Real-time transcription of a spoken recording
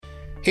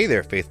Hey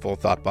there, faithful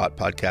Thoughtbot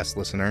podcast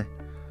listener.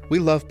 We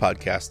love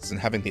podcasts and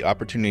having the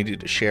opportunity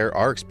to share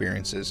our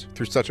experiences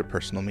through such a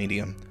personal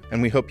medium,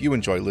 and we hope you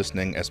enjoy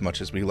listening as much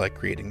as we like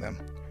creating them.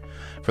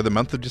 For the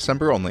month of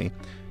December only,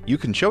 you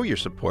can show your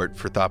support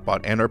for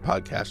Thoughtbot and our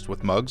podcast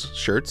with mugs,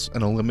 shirts,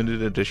 and a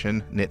limited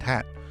edition knit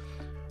hat.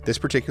 This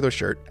particular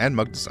shirt and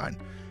mug design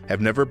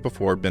have never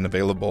before been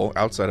available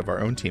outside of our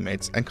own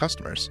teammates and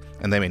customers,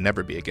 and they may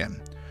never be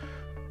again.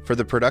 For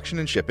the production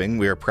and shipping,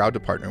 we are proud to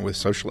partner with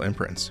Social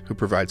Imprints, who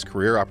provides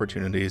career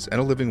opportunities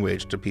and a living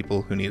wage to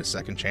people who need a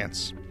second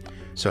chance.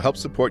 So help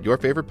support your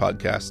favorite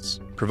podcasts,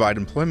 provide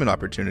employment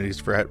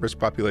opportunities for at-risk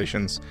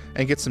populations,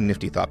 and get some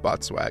nifty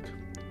Thoughtbot swag.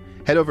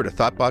 Head over to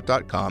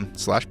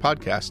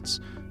thoughtbot.com/podcasts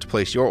to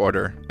place your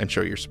order and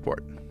show your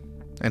support.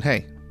 And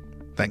hey,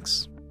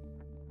 thanks.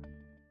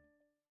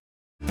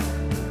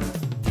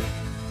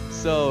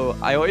 So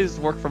I always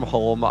work from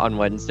home on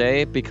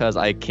Wednesday because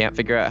I can't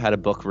figure out how to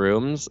book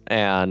rooms,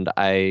 and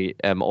I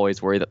am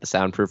always worried that the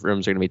soundproof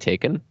rooms are going to be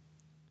taken.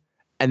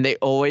 And they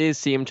always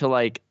seem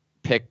to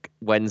pick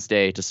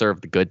Wednesday to serve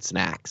the good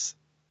snacks.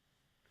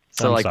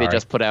 So they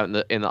just put out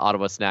in the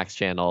Ottawa Snacks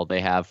channel,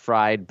 they have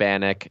fried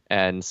bannock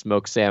and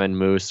smoked salmon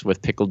mousse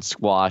with pickled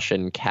squash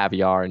and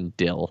caviar and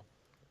dill.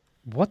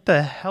 What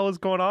the hell is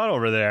going on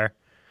over there?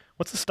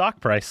 What's the stock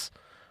price?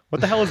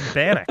 What the hell is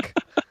bannock?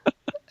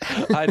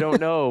 I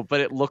don't know,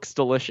 but it looks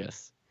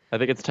delicious. I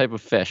think it's a type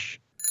of fish.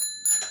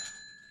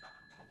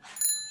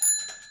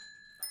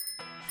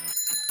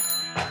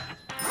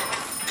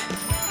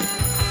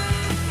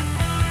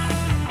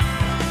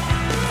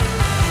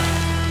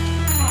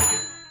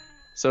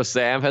 So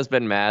Sam has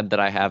been mad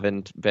that I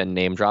haven't been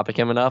name dropping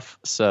him enough.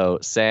 So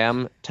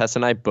Sam, Tess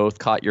and I both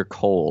caught your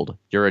cold.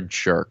 You're a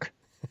jerk.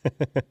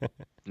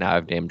 Now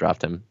I've name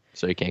dropped him,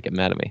 so he can't get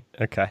mad at me.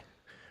 Okay.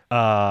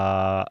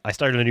 I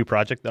started a new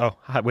project. Oh,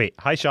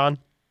 hi, Sean.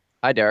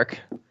 Hi, Derek.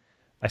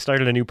 I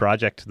started a new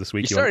project this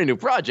week. You started a new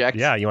project?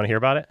 Yeah, you want to hear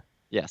about it?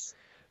 Yes.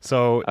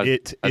 So I was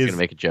going to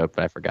make a joke,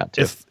 but I forgot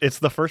to. It's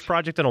the first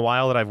project in a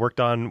while that I've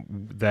worked on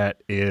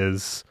that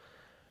is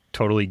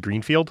totally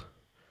greenfield.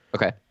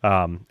 Okay.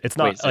 It's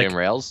not in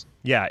Rails?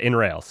 Yeah, in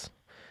Rails.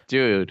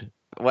 Dude,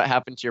 what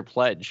happened to your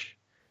pledge?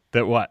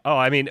 That what? Oh,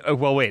 I mean,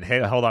 well, wait,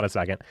 hey, hold on a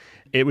second.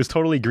 It was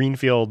totally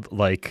greenfield,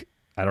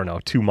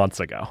 2 months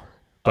ago.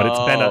 But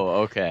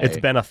it's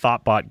been a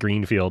Thoughtbot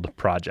greenfield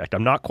project.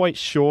 I'm not quite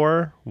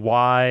sure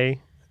why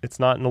it's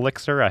not an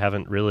Elixir. I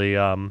haven't really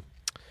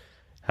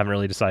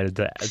decided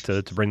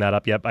to bring that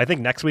up yet. But I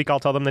think next week I'll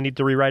tell them they need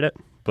to rewrite it.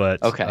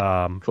 But okay,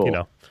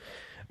 cool.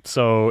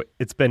 So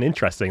it's been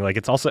interesting.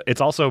 It's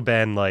also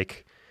been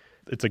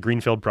it's a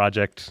greenfield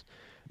project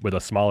with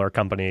a smaller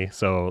company.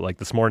 So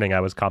this morning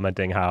I was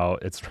commenting how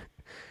it's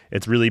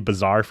really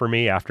bizarre for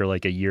me after a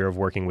year of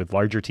working with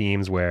larger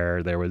teams where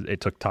it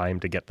took time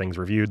to get things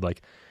reviewed.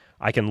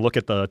 I can look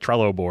at the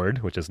Trello board,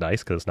 which is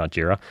nice because it's not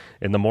Jira,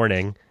 in the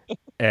morning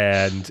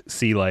and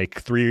see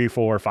 3,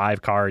 4,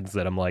 5 cards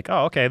that I'm oh,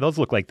 okay, those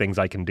look like things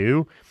I can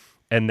do.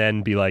 And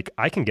then be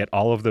I can get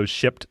all of those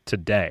shipped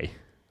today.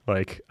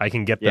 I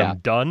can get them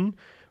done,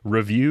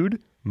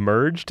 reviewed,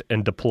 merged,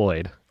 and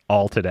deployed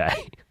all today.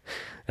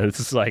 And it's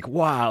just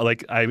wow.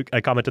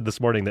 I commented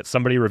this morning that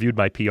somebody reviewed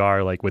my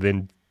PR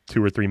within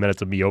 2 or 3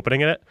 minutes of me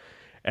opening it,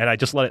 and I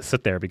just let it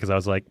sit there because I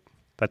was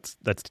that's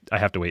I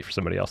have to wait for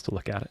somebody else to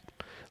look at it.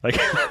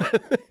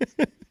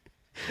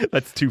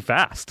 That's too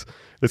fast.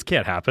 This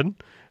can't happen.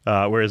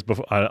 Whereas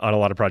on a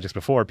lot of projects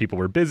before, people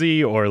were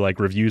busy or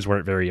reviews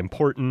weren't very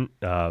important,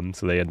 so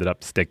they ended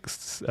up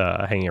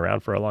hanging around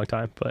for a long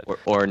time. But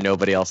or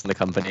nobody else in the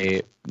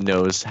company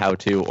knows how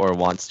to or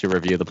wants to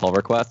review the pull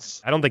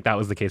requests. I don't think that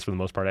was the case for the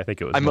most part. I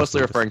think it was. I'm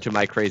mostly referring to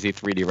my crazy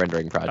 3D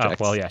rendering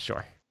projects. Oh, well, yeah,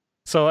 sure.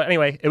 So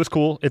anyway, it was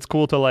cool. It's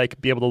cool to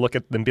be able to look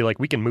at them and be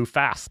we can move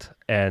fast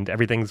and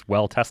everything's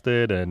well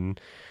tested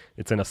and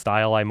it's in a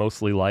style I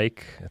mostly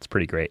like. It's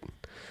pretty great.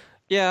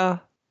 Yeah,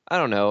 I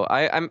don't know.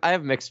 I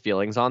have mixed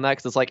feelings on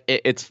that because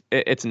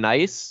it's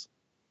nice,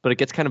 but it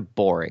gets kind of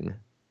boring.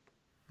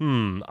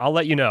 I'll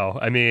let you know.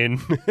 I mean,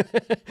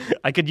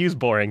 I could use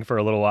boring for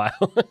a little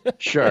while.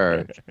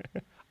 Sure.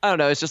 I don't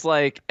know. It's just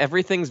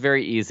everything's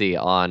very easy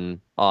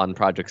on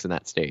projects in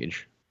that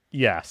stage.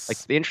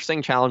 Yes. The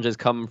interesting challenges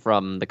come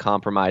from the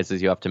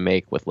compromises you have to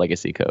make with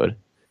legacy code.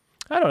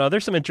 I don't know.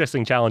 There's some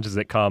interesting challenges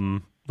that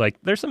come.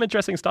 There's some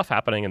interesting stuff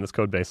happening in this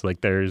code base.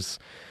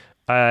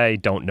 I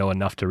don't know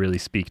enough to really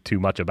speak too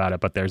much about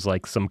it, but there's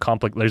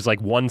there's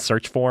one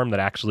search form that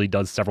actually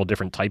does several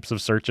different types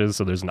of searches.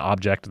 So there's an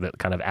object that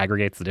kind of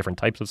aggregates the different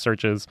types of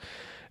searches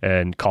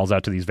and calls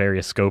out to these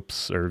various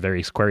scopes or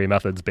various query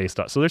methods based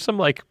on. So there's some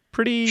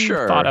pretty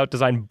thought out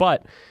design,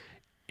 but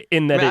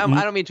in that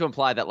I don't mean to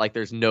imply that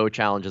there's no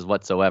challenges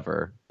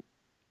whatsoever.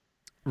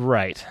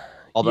 Right.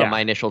 Although my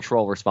initial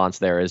troll response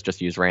there is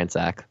just use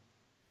ransack.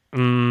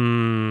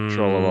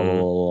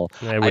 Troll.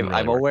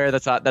 I'm aware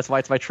that's why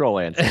it's my troll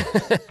answer.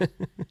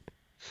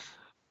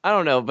 I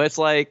don't know, but it's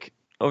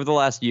over the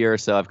last year or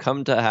so, I've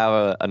come to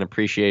have an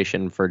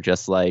appreciation for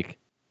just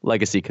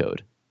legacy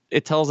code.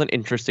 It tells an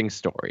interesting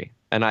story,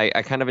 and I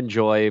kind of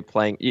enjoy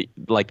playing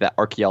that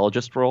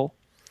archaeologist role.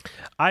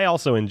 I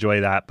also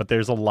enjoy that, but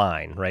there's a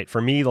line, right?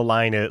 For me, the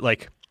line is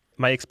like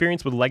my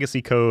experience with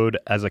legacy code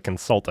as a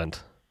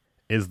consultant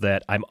is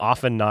that I'm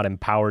often not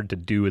empowered to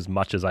do as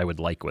much as I would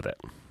like with it.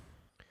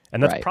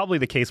 And that's probably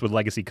the case with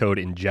legacy code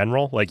in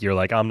general. Like you're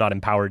like, I'm not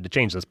empowered to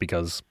change this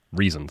because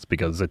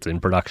it's in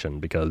production,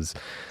 because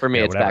for me,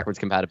 it's whatever. Backwards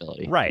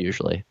compatibility, right?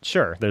 Usually,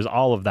 sure. There's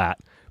all of that,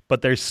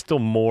 but there's still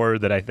more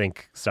that I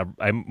think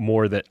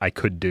more that I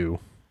could do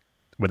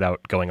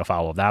without going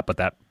afoul of that. But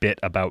that bit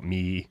about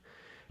me,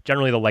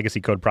 generally the legacy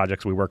code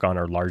projects we work on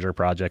are larger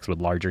projects with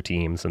larger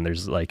teams, and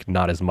there's like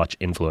not as much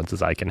influence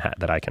as I can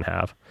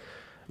have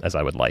as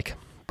I would like,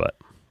 but.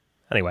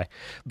 Anyway,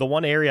 the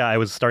one area I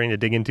was starting to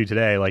dig into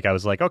today, like I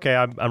was like, okay,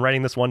 I'm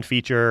writing this one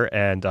feature,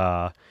 and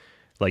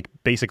like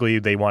basically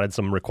they wanted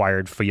some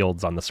required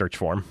fields on the search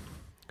form.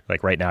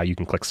 Like right now you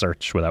can click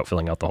search without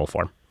filling out the whole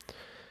form.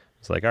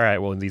 It's like, all right,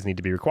 well, these need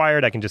to be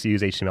required. I can just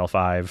use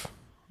HTML5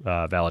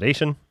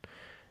 validation.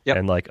 Yep.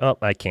 And like, oh,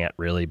 I can't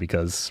really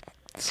because...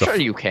 Sure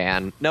you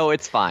can. No,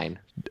 it's fine.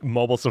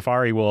 Mobile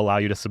Safari will allow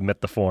you to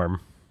submit the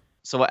form.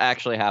 So what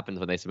actually happens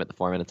when they submit the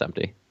form and it's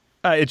empty?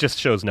 It just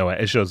shows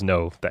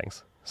no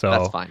things. So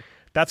that's fine.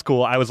 That's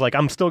cool. I was like,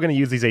 I'm still going to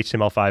use these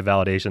HTML5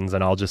 validations,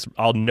 and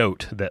I'll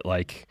note that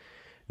like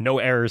no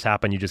errors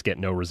happen. You just get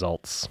no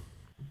results.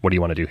 What do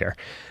you want to do here?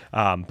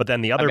 But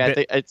then the other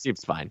bit, it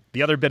seems fine.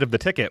 The other bit of the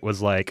ticket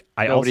was like,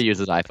 nobody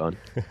uses iPhone.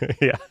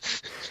 Yeah.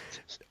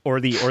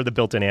 Or the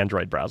built-in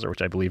Android browser,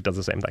 which I believe does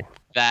the same thing.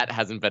 That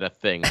hasn't been a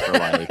thing for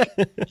like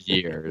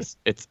years.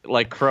 It's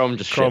like Chrome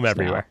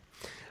everywhere. Now.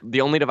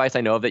 The only device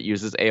I know of that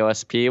uses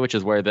AOSP, which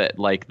is where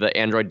the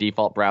Android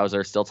default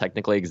browser still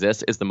technically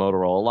exists, is the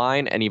Motorola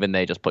line, and even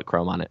they just put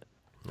Chrome on it.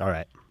 All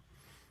right.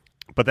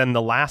 But then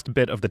the last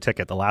bit of the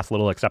ticket, the last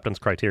little acceptance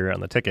criteria on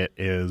the ticket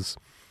is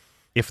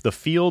if the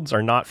fields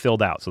are not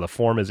filled out, so the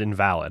form is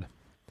invalid,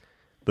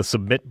 the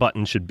submit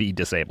button should be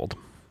disabled.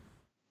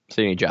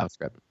 So you need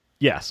JavaScript.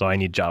 Yeah, so I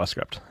need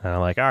JavaScript. And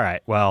I'm like, all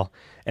right, well,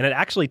 and it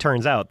actually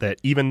turns out that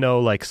even though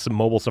like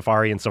mobile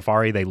Safari and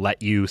Safari, they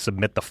let you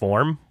submit the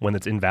form when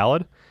it's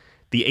invalid,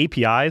 the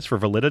APIs for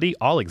validity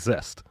all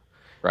exist.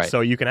 Right. So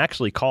you can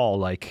actually call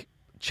like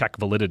check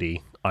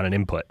validity on an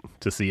input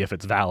to see if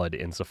it's valid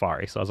in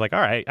Safari. So I was like,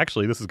 all right,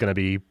 actually, this is going to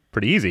be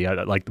pretty easy.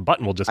 Like the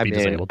button will just be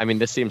disabled. I mean,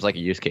 this seems like a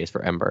use case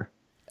for Ember.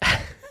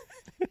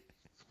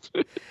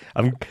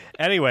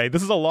 Anyway,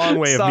 this is a long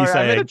way of me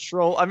saying...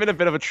 I'm in a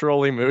bit of a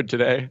trolly mood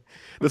today.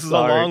 This is a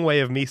long way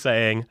of me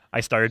saying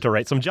I started to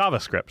write some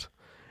JavaScript.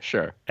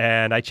 Sure.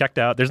 And I checked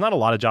out, there's not a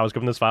lot of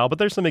JavaScript in this file, but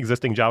there's some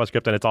existing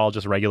JavaScript, and it's all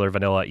just regular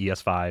vanilla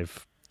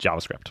ES5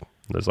 JavaScript.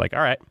 I was like,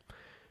 all right,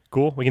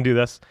 cool, we can do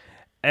this.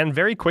 And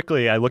very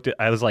quickly, I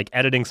was like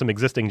editing some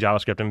existing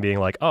JavaScript and being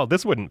like, oh,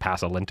 this wouldn't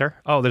pass a linter.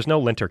 Oh, there's no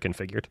linter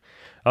configured.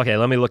 Okay,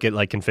 let me look at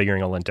like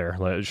configuring a linter.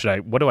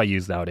 What do I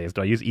use nowadays?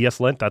 Do I use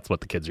ESLint? That's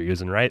what the kids are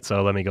using, right?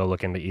 So let me go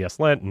look into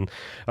ESLint. And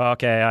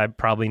okay, I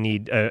probably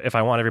need, if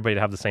I want everybody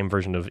to have the same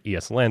version of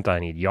ESLint, I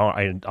need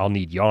Yarn. I'll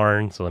need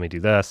Yarn. So let me do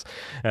this.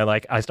 And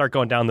like, I start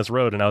going down this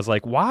road, and I was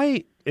like,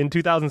 why in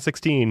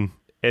 2016,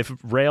 if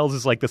Rails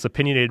is like this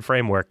opinionated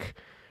framework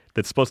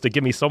that's supposed to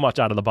give me so much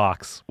out of the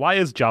box, why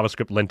is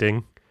JavaScript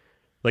linting?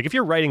 Like, if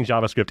you're writing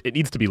JavaScript, it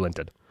needs to be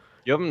linted.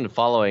 You haven't been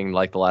following,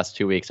 like, the last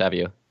 2 weeks, have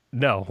you?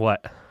 No.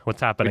 What? What's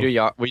happening?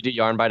 We do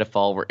Yarn by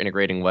default. We're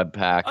integrating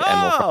Webpack.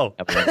 Oh!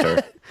 And we'll have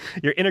linter.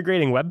 You're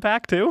integrating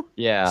Webpack, too?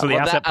 Yeah. So the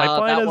asset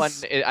pipeline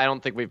is... I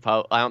don't think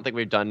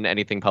we've done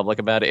anything public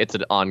about it. It's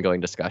an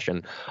ongoing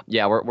discussion.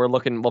 Yeah, we're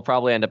looking... We'll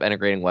probably end up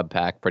integrating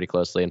Webpack pretty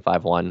closely in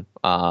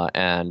 5.1.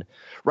 And...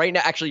 Right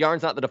now, actually,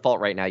 Yarn's not the default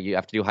right now. You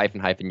have to do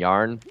 --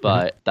 Yarn,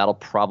 but that'll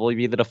probably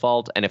be the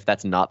default. And if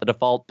that's not the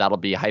default, that'll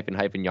be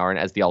 -- Yarn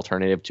as the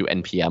alternative to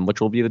NPM,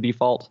 which will be the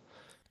default.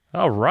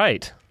 Oh,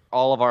 right.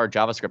 All of our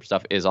JavaScript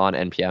stuff is on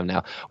NPM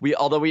now.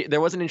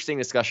 There was an interesting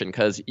discussion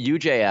because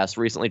UJS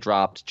recently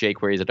dropped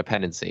jQuery as a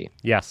dependency.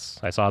 Yes,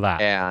 I saw that.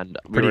 And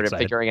we were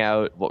figuring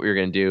out what we were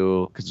going to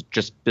do because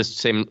just this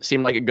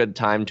seemed like a good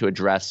time to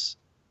address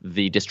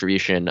the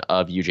distribution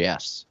of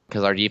UJS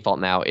because our default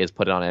now is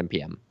put it on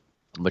NPM.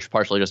 Which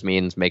partially just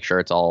means make sure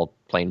it's all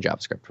plain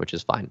JavaScript, which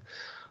is fine.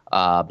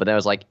 But then I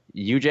was like,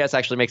 UJS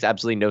actually makes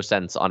absolutely no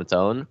sense on its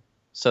own.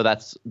 So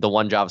that's the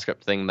one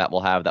JavaScript thing that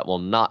we'll have that will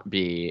not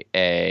be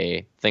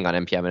a thing on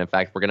NPM. And in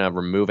fact, we're going to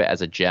remove it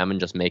as a gem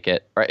and just make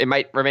it, or it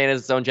might remain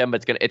as its own gem,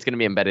 but it's going to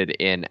be embedded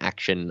in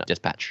Action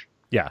Dispatch.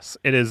 Yes,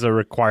 it is a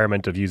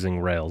requirement of using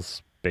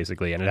Rails,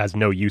 basically, and it has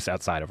no use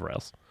outside of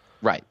Rails.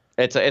 Right.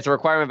 It's a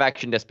requirement of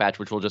Action Dispatch,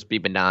 which will just be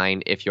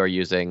benign if you're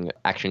using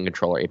Action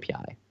Controller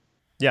API.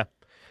 Yeah.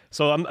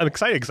 So I'm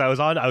excited because I was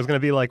going to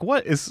be like,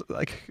 what is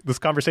like this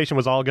conversation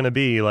was all going to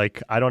be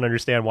like, I don't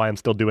understand why I'm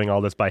still doing all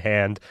this by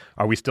hand.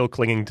 Are we still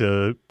clinging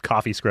to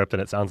CoffeeScript?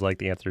 And it sounds like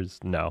the answer is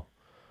no.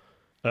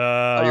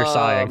 You're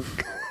sighing.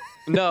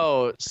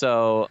 No.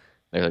 So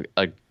there's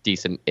a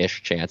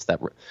decent-ish chance that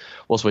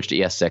we'll switch to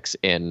ES6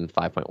 in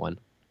 5.1.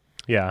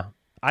 Yeah.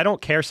 I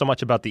don't care so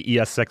much about the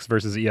ES6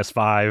 versus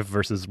ES5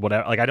 versus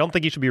whatever. Like, I don't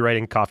think you should be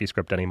writing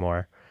CoffeeScript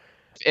anymore.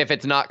 If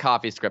it's not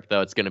CoffeeScript,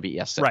 though, it's going to be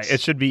ES6. Right. It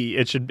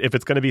should, if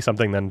it's going to be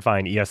something, then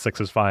fine.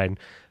 ES6 is fine.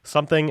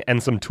 Something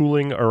and some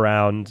tooling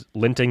around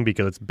linting,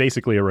 because it's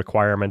basically a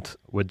requirement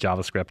with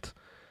JavaScript.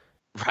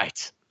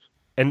 Right.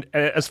 And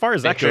as far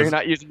as Make that sure goes, you're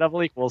not using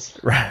double equals.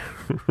 right,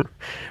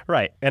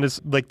 right. And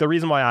it's like the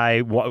reason why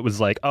I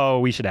was like, oh,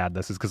 we should add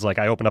this is because like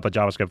I opened up a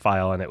JavaScript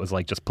file and it was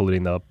like just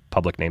polluting the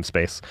public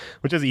namespace,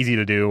 which is easy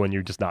to do when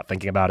you're just not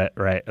thinking about it,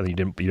 right? And you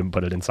didn't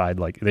put it inside,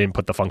 like they didn't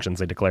put the functions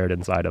they declared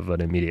inside of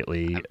an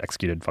immediately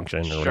executed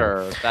function. Or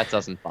Sure, that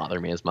doesn't bother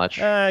me as much.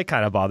 It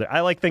kind of bother. I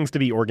like things to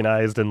be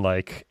organized and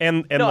like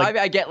and no, like,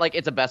 I get like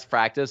it's a best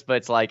practice, but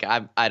it's like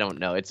I don't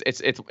know.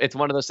 It's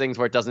one of those things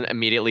where it doesn't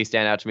immediately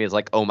stand out to me as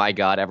like, oh my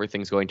god,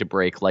 everything's going to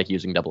break like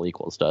using double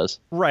equals does.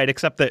 Right,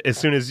 except that as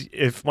soon as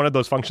if one of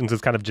those functions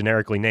is kind of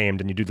generically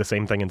named and you do the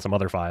same thing in some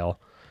other file,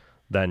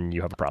 then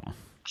you have a problem.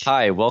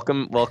 Hi,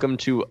 welcome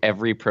to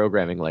every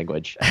programming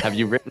language. Have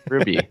you written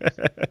Ruby?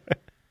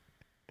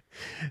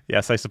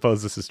 Yes, I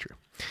suppose this is true.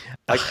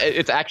 Like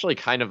it's actually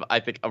kind of,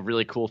 I think, a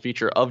really cool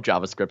feature of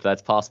JavaScript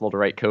that's possible to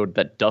write code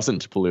that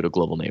doesn't pollute a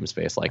global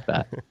namespace like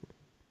that.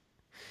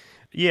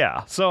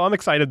 Yeah, so I'm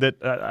excited that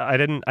I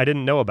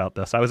didn't know about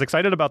this. I was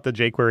excited about the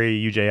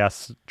jQuery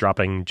UJS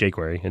dropping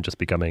jQuery and just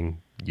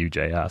becoming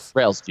UJS.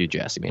 Rails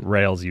UJS, you mean?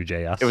 Rails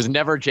UJS. It was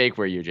never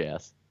jQuery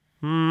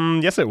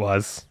UJS. Yes, it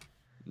was.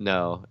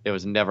 No, it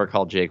was never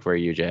called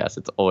jQuery UJS.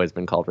 It's always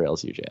been called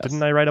Rails UJS.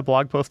 Didn't I write a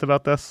blog post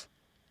about this?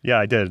 Yeah,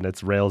 I did. And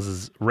it's Rails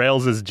is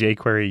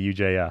jQuery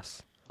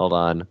UJS. Hold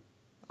on.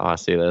 I want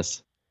to see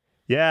this.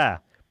 Yeah.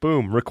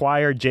 Boom.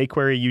 Required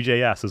jQuery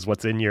UJS is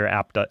what's in your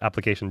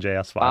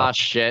application.js file. Ah,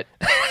 shit.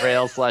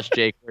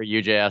 Rails/jQuery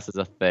UJS is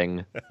a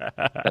thing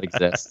that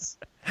exists.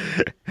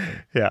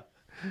 Yeah.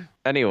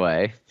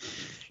 Anyway.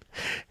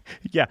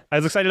 Yeah, I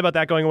was excited about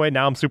that going away.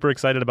 Now I'm super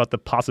excited about the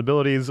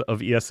possibilities of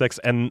ES6.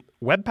 And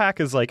Webpack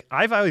is like,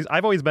 I've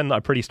always been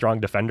a pretty strong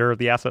defender of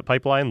the asset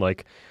pipeline.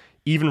 Like,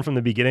 even from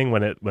the beginning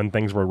when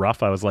things were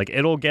rough, I was like,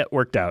 it'll get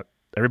worked out.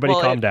 Everybody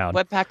calm down.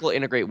 Webpack will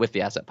integrate with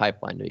the asset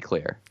pipeline, to be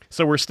clear.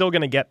 So we're still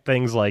going to get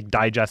things like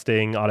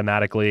digesting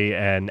automatically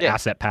and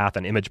asset path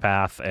and image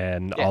path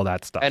and all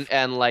that stuff.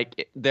 And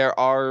like there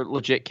are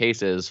legit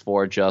cases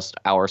for just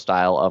our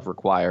style of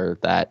require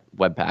that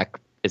Webpack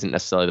isn't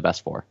necessarily the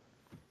best for.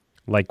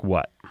 Like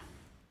what?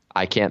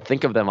 I can't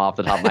think of them off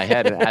the top of my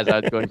head. And as I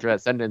was going through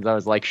that sentence, I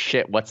was like,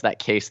 shit, what's that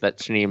case that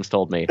Shneems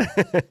told me?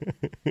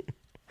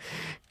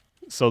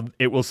 So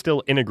it will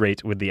still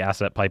integrate with the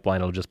asset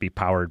pipeline. It'll just be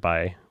powered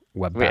by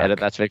Webpack. We edit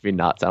that to make me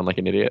not sound like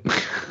an idiot.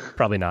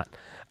 Probably not.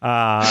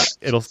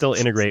 It'll still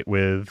integrate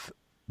with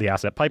the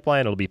asset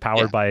pipeline. It'll be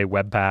powered by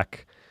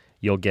Webpack.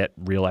 You'll get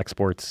real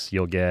exports.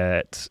 You'll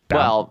get...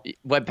 Well,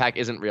 Webpack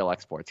isn't real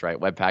exports, right?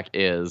 Webpack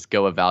is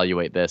go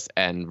evaluate this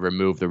and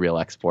remove the real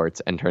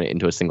exports and turn it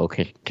into a single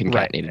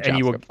concatenated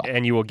JavaScript file.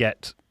 And you will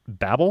get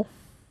Babel?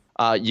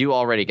 You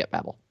already get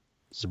Babel.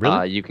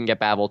 Really? You can get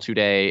Babel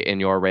today in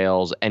your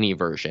Rails any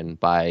version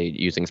by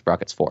using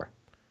Sprockets 4.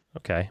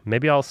 Okay.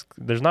 Maybe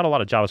there's not a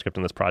lot of JavaScript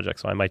in this project,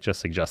 so I might just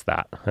suggest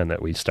that and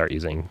that we start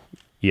using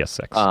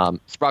ES6.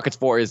 Sprockets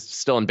 4 is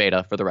still in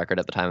beta, for the record,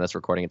 at the time of this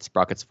recording. It's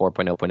Sprockets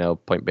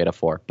 4.0.0.beta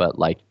 4. But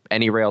like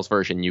any Rails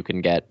version, you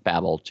can get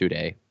Babel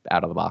today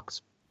out of the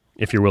box.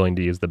 If you're willing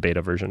to use the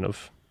beta version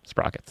of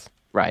Sprockets.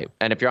 Right.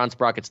 And if you're on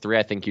Sprockets 3,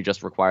 I think you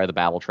just require the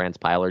Babel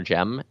transpiler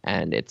gem,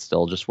 and it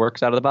still just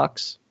works out of the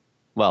box.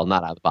 Well,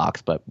 not out of the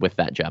box, but with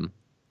that gem.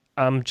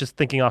 I'm just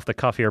thinking off the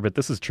cuff here, but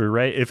this is true,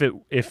 right?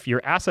 If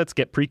your assets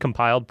get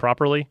pre-compiled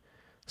properly,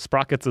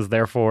 Sprockets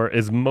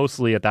is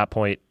mostly at that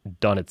point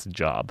done its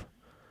job,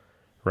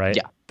 right?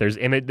 Yeah. There's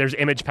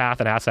image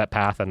path and asset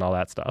path and all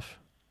that stuff.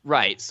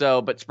 Right.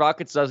 So, but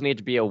Sprockets does need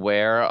to be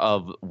aware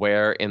of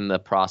where in the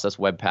process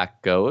Webpack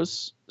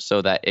goes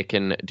so that it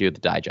can do the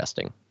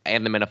digesting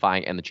and the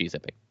minifying and the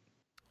gzipping.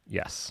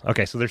 Yes.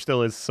 Okay. So there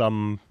still is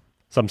some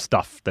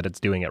stuff that it's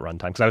doing at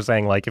runtime. Because I was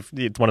saying, like, if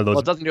it's one of those...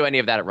 Well, it doesn't do any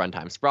of that at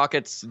runtime.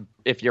 Sprockets,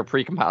 if you're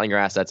pre-compiling your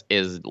assets,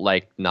 is,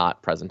 like,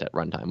 not present at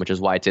runtime, which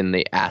is why it's in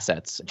the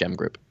assets gem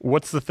group.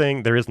 What's the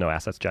thing? There is no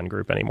assets gem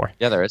group anymore.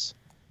 Yeah, there is.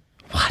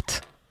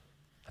 What?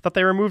 I thought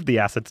they removed the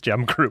assets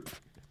gem group.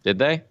 Did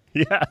they?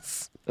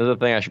 Yes. This is a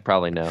thing I should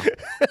probably know.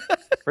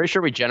 Pretty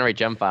sure we generate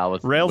gem file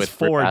with... Rails with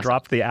 4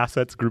 dropped the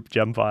assets group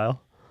gem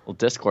file. Well,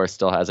 Discourse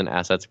still has an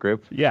assets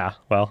group. Yeah,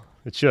 well,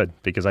 it should,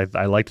 because I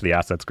liked the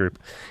assets group.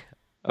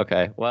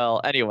 Okay,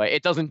 well, anyway,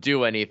 it doesn't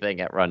do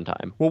anything at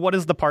runtime. Well, what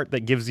is the part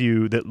that gives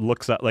you, that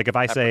looks up, like if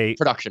I say...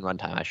 Production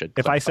runtime, I should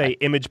If clarify. I say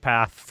image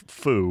path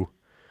foo,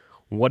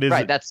 what is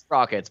Right, it? that's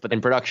Sprockets, but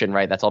in production,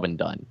 right, that's all been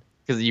done.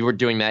 Because you were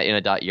doing that in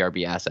a .erb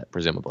asset,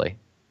 presumably.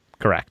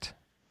 Correct.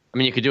 I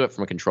mean, you could do it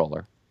from a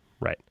controller.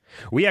 Right.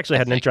 We actually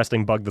had an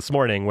interesting bug this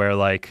morning where,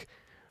 like,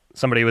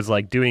 somebody was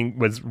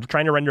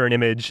trying to render an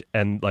image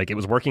and, like, it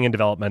was working in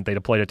development. They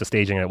deployed it to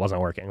staging and it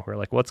wasn't working. We're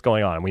like, what's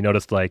going on? And we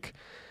noticed, like,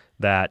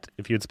 that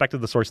if you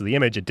inspected the source of the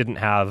image, it didn't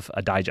have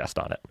a digest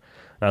on it.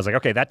 And I was like,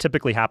 okay, that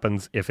typically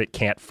happens if it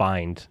can't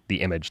find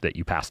the image that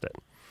you passed it.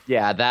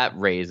 Yeah, that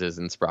raises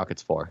in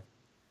Sprockets 4.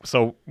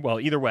 well,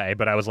 either way,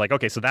 but I was like,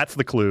 okay, so that's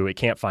the clue. It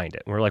can't find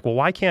it. And we're like, well,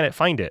 why can't it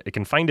find it? It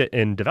can find it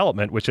in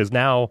development, which is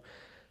now,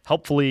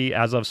 helpfully,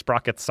 as of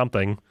Sprockets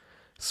something,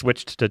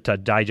 switched to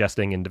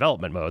digesting in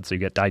development mode. So you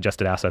get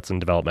digested assets in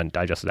development,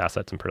 digested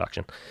assets in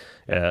production.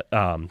 So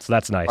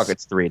that's nice.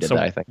 Sprockets 3 did so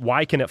that, I think.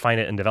 Why can it find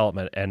it in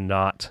development and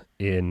not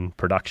in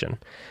production?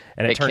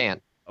 And it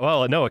can't.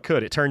 Well, no, it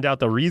could. It turned out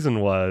the reason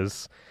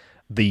was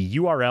the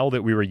URL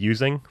that we were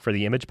using for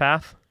the image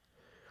path,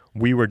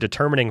 we were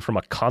determining from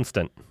a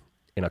constant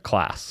in a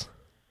class.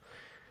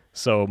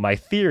 So my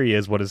theory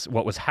is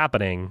what was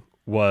happening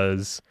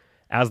was,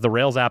 as the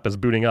Rails app is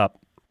booting up,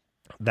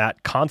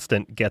 that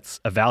constant gets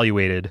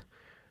evaluated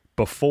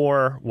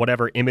before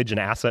whatever image and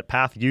asset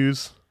path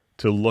use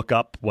to look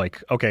up,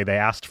 like, okay, they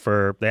asked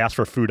for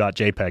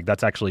foo.jpg.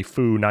 That's actually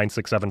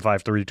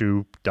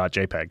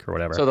foo96753.jpg or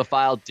whatever. So the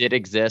file did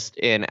exist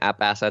in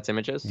app assets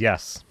images?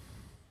 Yes.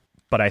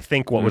 But I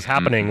think what was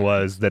happening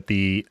was that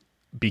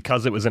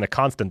because it was in a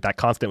constant, that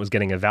constant was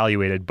getting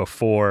evaluated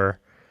before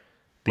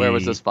Where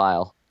was this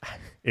file?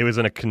 It was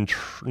in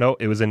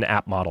it was in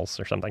app models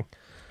or something.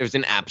 It was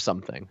in app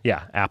something.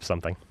 Yeah, app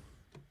something.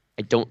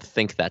 I don't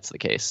think that's the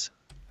case.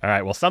 All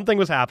right, well, something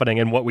was happening,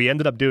 and what we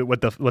ended up doing,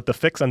 what the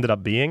fix ended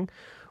up being,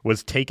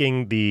 was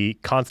taking the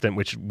constant,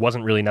 which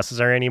wasn't really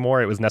necessary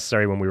anymore. It was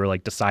necessary when we were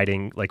like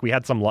deciding, like we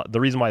had the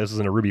reason why this was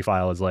in a Ruby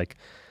file is like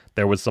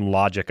there was some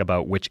logic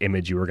about which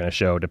image you were going to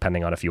show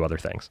depending on a few other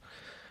things.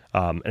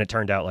 And it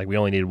turned out like we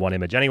only needed one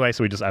image anyway,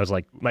 so I was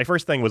like, my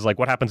first thing was like,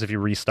 what happens if you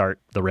restart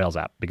the Rails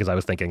app? Because I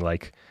was thinking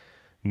like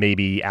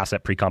maybe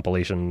asset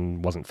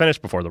pre-compilation wasn't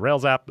finished before the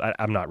Rails app.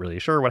 I'm not really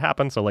sure what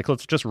happened, so like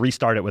let's just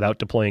restart it without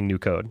deploying new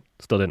code.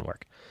 Still didn't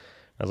work.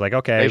 I was like,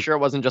 okay. Are you sure it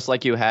wasn't just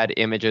like you had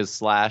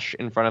images /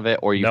 in front of it,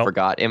 or you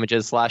forgot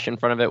images / in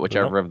front of it,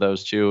 whichever of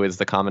those two is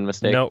the common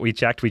mistake? No, we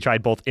checked. We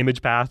tried both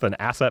image path and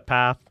asset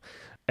path.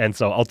 And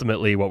so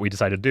ultimately what we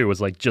decided to do was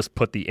like just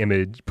put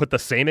the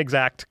same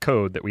exact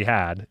code that we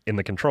had in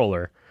the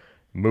controller,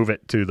 move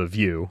it to the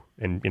view,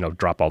 and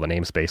drop all the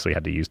namespace we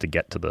had to use to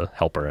get to the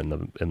helper in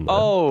the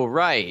Oh,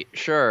 right.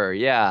 Sure.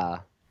 Yeah.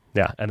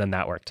 Yeah, and then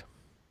that worked.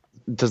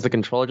 Does the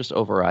controller just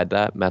override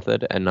that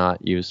method and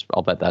not use?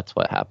 I'll bet that's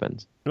what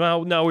happens.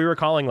 Well, no, we were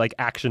calling like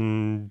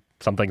action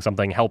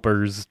something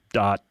helpers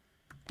dot.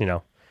 I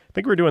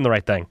think we were doing the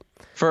right thing.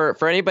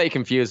 For anybody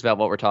confused about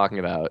what we're talking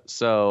about,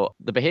 so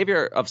the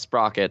behavior of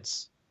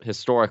Sprockets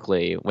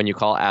historically, when you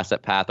call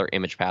asset path or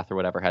image path or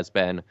whatever, has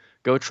been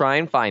go try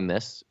and find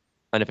this,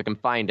 and if it can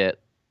find it,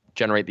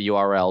 generate the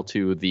URL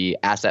to the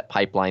asset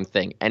pipeline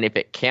thing, and if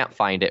it can't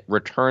find it,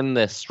 return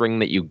the string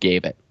that you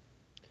gave it.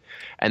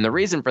 And the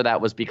reason for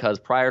that was because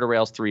prior to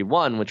Rails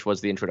 3.1, which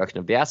was the introduction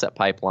of the asset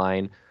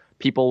pipeline,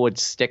 people would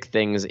stick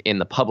things in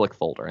the public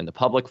folder. And the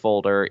public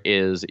folder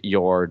is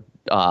your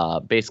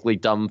basically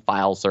dumb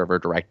file server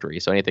directory.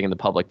 So anything in the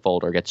public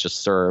folder gets just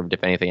served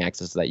if anything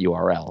accesses that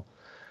URL.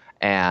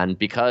 And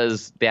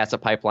because the asset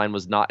pipeline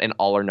was not an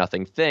all or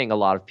nothing thing, a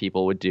lot of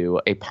people would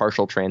do a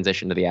partial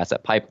transition to the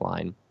asset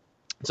pipeline.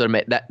 So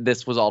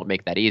this was all to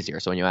make that easier.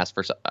 So when you ask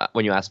for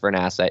an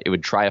asset, it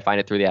would try to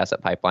find it through the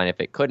asset pipeline. If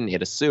it couldn't,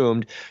 it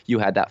assumed you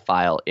had that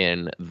file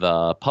in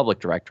the public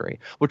directory,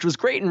 which was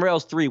great in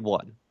Rails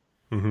 3.1.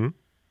 Mm-hmm.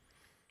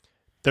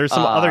 There's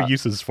some other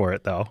uses for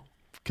it, though.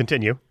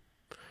 Continue.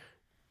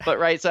 But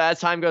right, so as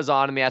time goes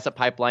on and the asset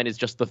pipeline is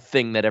just the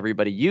thing that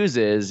everybody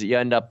uses, you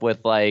end up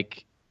with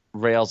like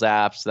Rails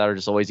apps that are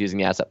just always using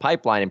the asset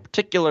pipeline. And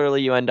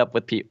particularly, you end up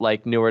with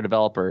like newer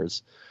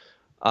developers.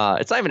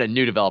 It's not even a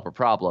new developer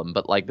problem,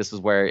 but like this is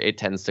where it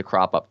tends to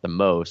crop up the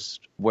most,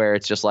 where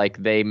it's just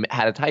like they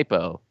had a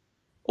typo.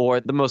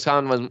 Or the most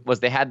common one was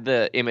they had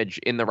the image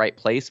in the right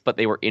place, but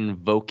they were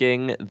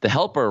invoking the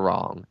helper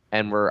wrong.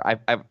 And I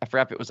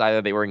forgot if it was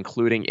either they were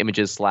including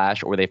images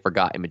 / or they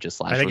forgot images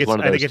 / I think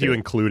if you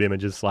include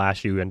images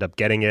 / you end up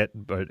getting it,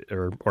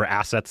 or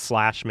assets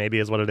 / maybe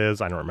is what it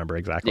is. I don't remember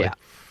exactly. Yeah.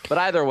 But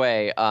either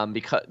way,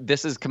 because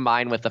this is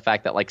combined with the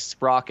fact that like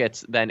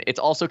Sprockets, then it's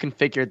also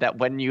configured that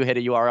when you hit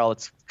a URL,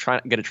 it's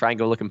going to try and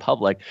go look in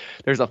public.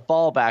 There's a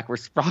fallback where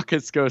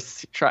Sprockets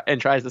goes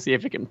and tries to see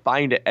if it can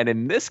find it. And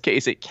in this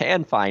case, it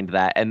can find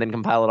that and then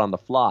compile it on the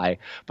fly,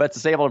 but it's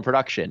disabled in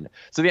production.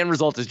 So the end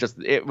result is just,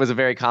 it was a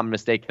very common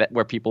mistake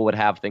where people would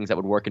have things that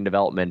would work in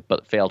development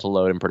but fail to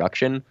load in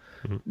production.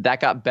 Mm-hmm. That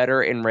got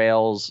better in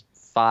Rails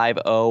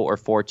 5.0 or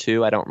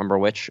 4.2, I don't remember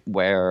which,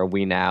 where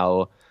we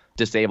now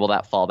disable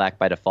that fallback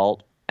by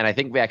default. And I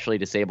think we actually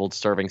disabled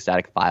serving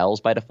static files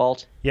by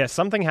default. Yeah,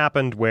 something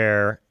happened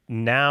where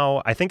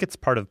now, I think it's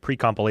part of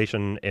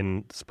pre-compilation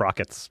in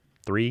Sprockets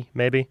 3,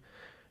 maybe.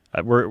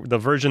 Where the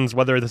versions,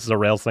 whether this is a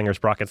Rails thing or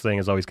Sprockets thing,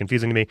 is always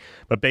confusing to me.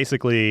 But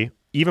basically,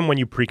 even when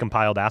you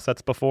pre-compiled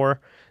assets before,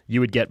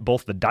 you would get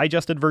both the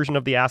digested version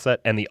of the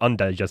asset and the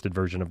undigested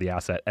version of the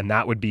asset. And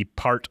that would be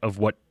part of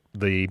what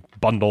the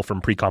bundle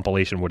from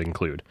pre-compilation would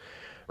include,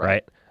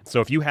 right? So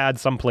if you had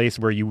some place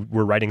where you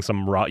were writing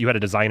some raw, you had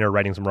a designer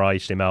writing some raw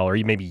HTML,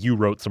 or maybe you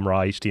wrote some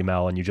raw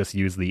HTML and you just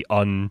used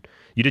you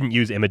didn't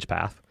use image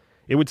path,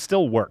 it would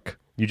still work.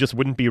 You just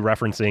wouldn't be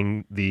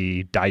referencing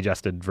the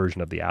digested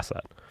version of the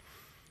asset.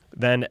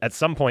 Then at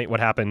some point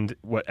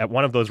at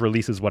one of those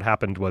releases, what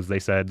happened was they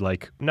said,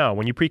 like, no,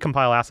 when you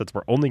precompile assets,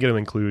 we're only going to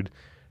include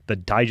the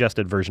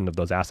digested version of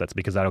those assets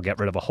because that'll get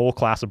rid of a whole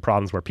class of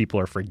problems where people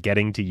are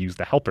forgetting to use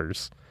the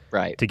helpers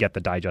to get the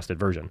digested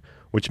version,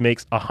 which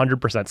makes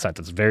 100% sense.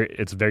 It's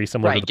very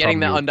similar to the getting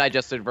the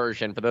undigested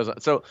version for those.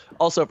 So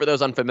also for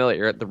those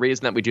unfamiliar, the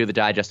reason that we do the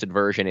digested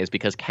version is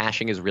because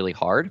caching is really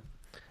hard.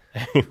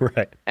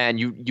 Right. And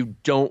you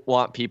don't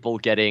want people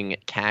getting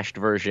cached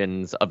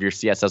versions of your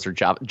CSS or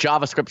Java.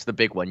 JavaScript's the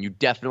big one. You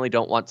definitely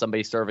don't want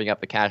somebody serving up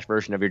the cached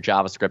version of your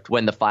JavaScript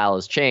when the file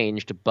is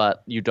changed,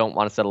 but you don't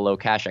want to set a low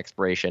cache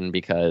expiration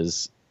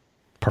because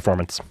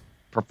performance.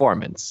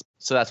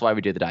 So that's why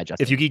we do the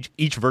digest. If you give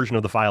each version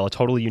of the file a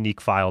totally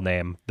unique file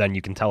name, then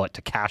you can tell it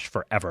to cache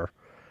forever.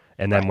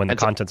 And then when the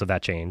contents of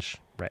that change,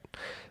 right.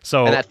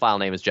 So and that file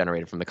name is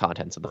generated from the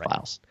contents of the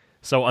files.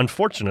 So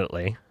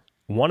unfortunately,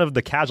 one of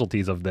the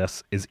casualties of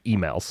this is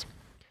emails,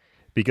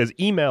 because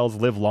emails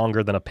live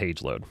longer than a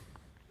page load,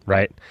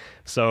 right?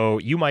 So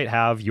you might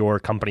have your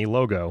company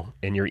logo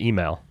in your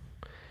email.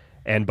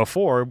 And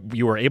before,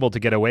 you were able to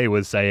get away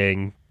with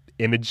saying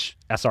image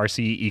src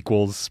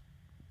equals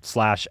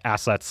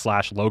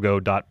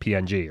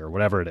 /assets/logo.png or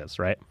whatever it is,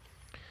 right?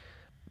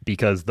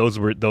 Because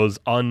those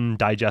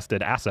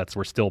undigested assets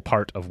were still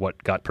part of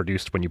what got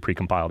produced when you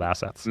precompiled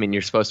assets. I mean,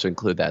 you're supposed to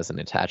include that as an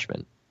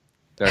attachment.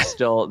 There's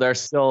still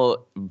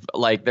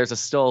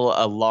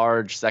a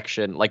large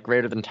section, like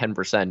greater than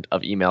 10%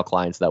 of email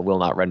clients that will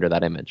not render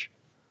that image.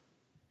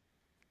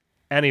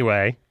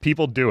 Anyway,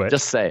 people do it.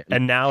 Just say it.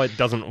 And now it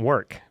doesn't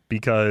work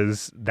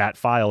because that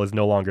file is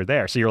no longer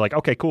there. So you're like,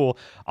 okay, cool,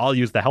 I'll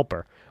use the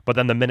helper. But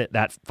then the minute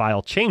that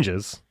file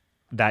changes,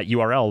 that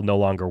URL no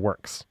longer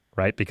works,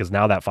 right? Because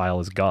now that file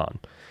is gone.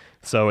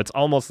 So it's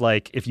almost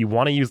like if you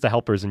want to use the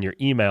helpers in your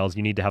emails,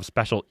 you need to have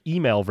special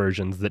email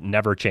versions that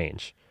never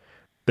change,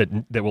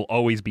 that will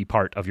always be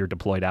part of your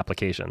deployed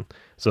application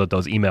so that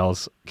those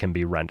emails can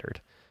be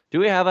rendered. Do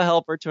we have a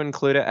helper to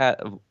include it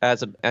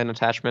as an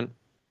attachment?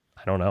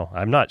 I don't know.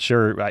 I'm not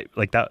sure. I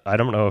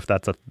don't know if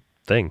that's a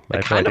thing.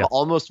 I kind of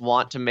almost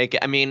want to make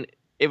it. I mean,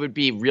 it would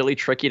be really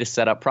tricky to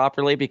set up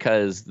properly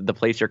because the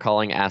place you're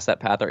calling asset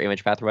path or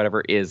image path or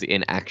whatever is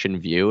in Action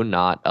View,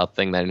 not a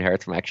thing that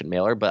inherits from Action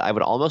Mailer. But I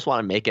would almost want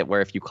to make it where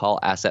if you call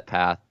asset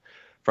path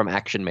from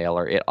Action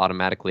Mailer, it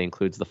automatically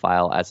includes the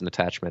file as an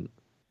attachment.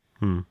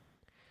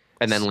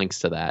 And then links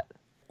to that.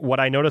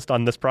 What I noticed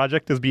on this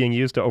project is being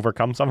used to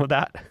overcome some of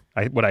that.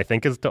 What I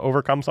think is to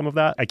overcome some of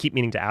that. I keep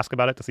meaning to ask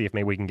about it to see if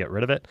maybe we can get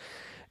rid of it.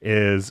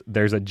 Is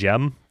there's a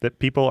gem that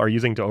people are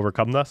using to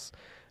overcome this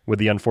with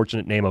the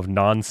unfortunate name of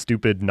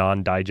non-stupid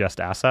non-digest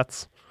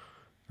assets,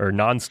 or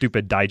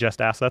non-stupid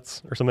digest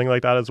assets, or something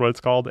like that is what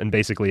it's called. And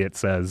basically it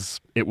says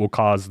it will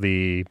cause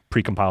the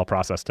precompile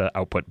process to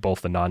output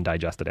both the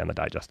non-digested and the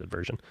digested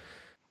version.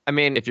 I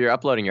mean, if you're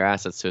uploading your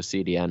assets to a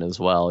CDN as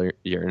well,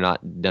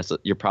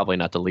 you're probably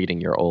not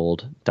deleting your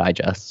old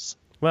digests.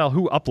 Well,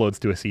 who uploads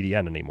to a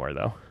CDN anymore,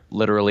 though?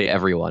 Literally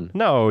everyone.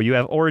 No, you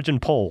have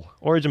origin pull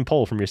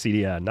from your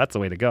CDN. That's the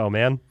way to go,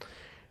 man.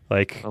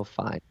 Like, oh,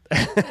 fine.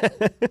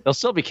 They'll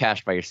still be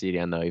cached by your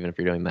CDN, though, even if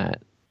you're doing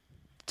that.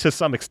 To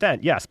some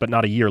extent, yes, but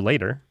not a year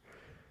later.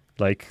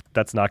 Like,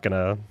 that's not going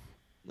to...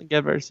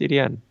 Get better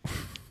CDN.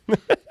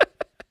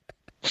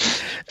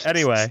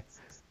 Anyway,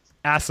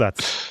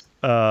 assets.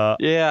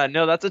 Yeah,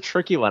 no, that's a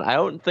tricky one. I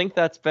don't think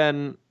that's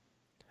been...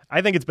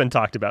 I think it's been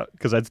talked about,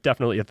 because that's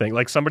definitely a thing.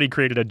 Like, somebody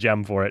created a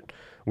gem for it,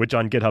 which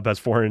on GitHub has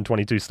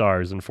 422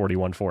 stars and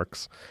 41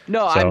 forks.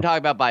 No, so. I'm talking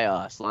about by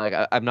us. Like,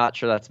 I'm not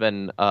sure that's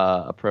been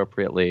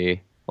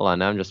appropriately... Hold on,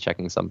 now I'm just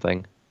checking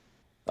something.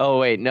 Oh,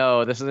 wait,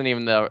 no, this isn't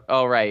even the...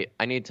 Oh, right,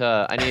 I need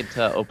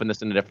to open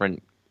this in a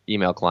different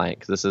email client,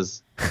 because this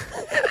is...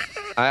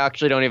 I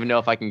actually don't even know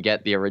if I can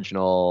get the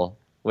original...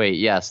 Wait,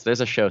 yes,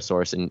 there's a show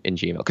source in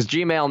Gmail. Because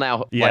Gmail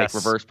now, like,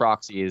 reverse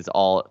proxies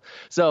all...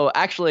 So,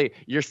 actually,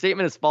 your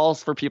statement is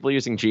false for people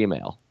using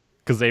Gmail.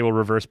 Because they will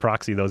reverse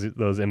proxy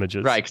those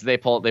images. Right, because they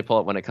pull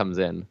it when it comes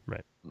in.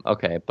 Right.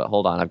 Okay, but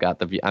hold on. I've got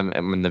I'm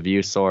in the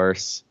view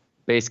source,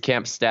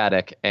 Basecamp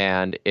static,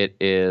 and it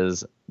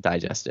is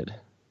digested.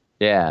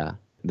 Yeah,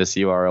 this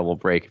URL will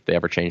break if they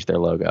ever change their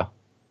logo.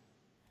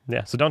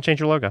 Yeah, so don't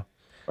change your logo.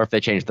 Or if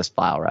they change this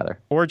file, rather.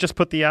 Or just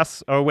put the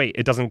Oh, wait,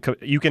 it doesn't...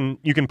 You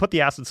can put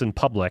the assets in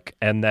public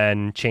and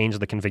then change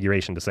the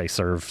configuration to say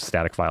serve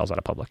static files out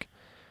of public.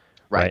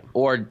 Right.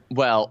 Or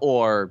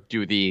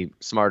do the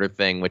smarter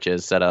thing, which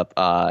is set up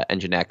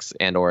Nginx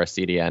and or a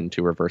CDN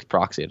to reverse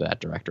proxy to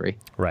that directory.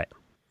 Right.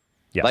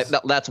 Yes.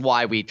 Like, that's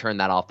why we turn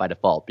that off by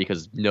default,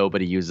 because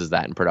nobody uses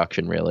that in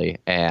production, really.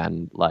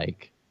 And,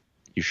 like,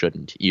 you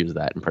shouldn't use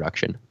that in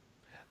production.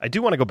 I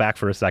do want to go back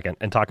for a second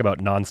and talk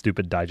about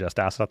non-stupid digest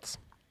assets.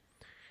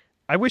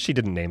 I wish he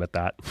didn't name it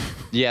that.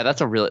 Yeah,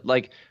 that's a really,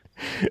 like...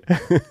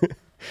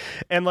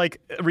 And, like,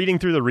 reading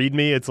through the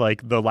README, it's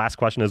like the last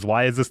question is,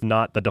 why is this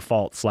not the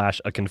default /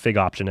 a config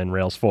option in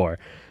Rails 4?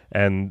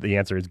 And the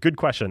answer is, good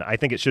question. I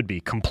think it should be.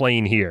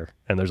 Complain here.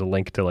 And there's a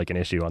link to, like, an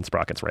issue on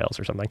Sprockets Rails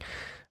or something.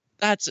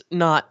 That's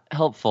not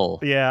helpful.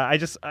 Yeah,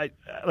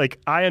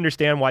 I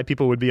understand why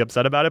people would be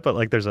upset about it, but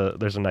like there's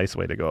a nice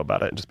way to go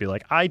about it and just be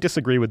like, I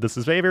disagree with this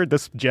behavior.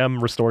 This gem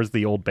restores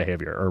the old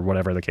behavior, or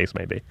whatever the case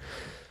may be.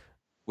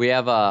 We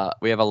have a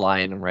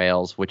line in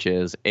Rails, which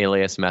is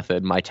alias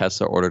method. My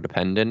tests are order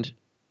dependent.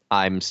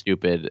 I'm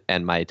stupid,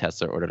 and my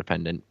tests are order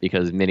dependent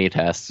because mini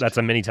tests. That's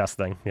a mini test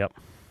thing. Yep.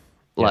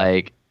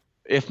 Like,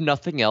 if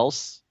nothing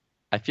else,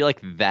 I feel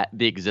like that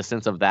the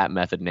existence of that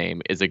method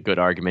name is a good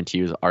argument to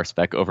use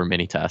RSpec over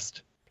mini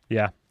test.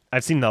 Yeah,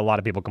 I've seen a lot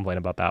of people complain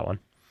about that one.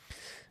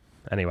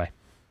 Anyway,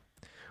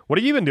 what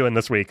have you been doing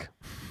this week?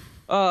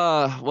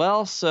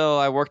 Well, so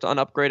I worked on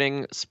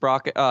upgrading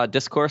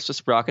Discourse to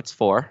Sprockets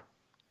 4.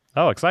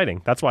 Oh,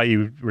 exciting! That's why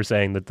you were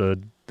saying that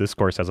the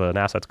Discourse has an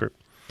assets group.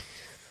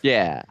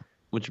 Yeah,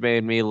 which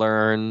made me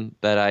learn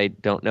that I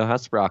don't know how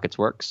Sprockets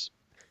works,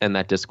 and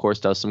that Discourse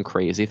does some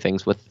crazy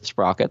things with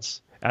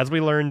Sprockets. As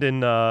we learned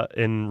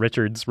in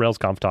Richard's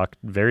RailsConf talk,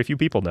 very few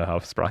people know how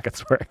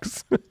Sprockets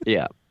works.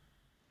 Yeah.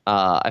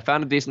 I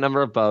found a decent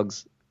number of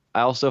bugs.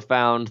 I also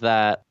found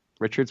that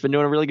Richard's been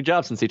doing a really good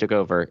job since he took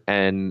over,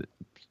 and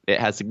it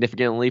has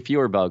significantly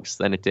fewer bugs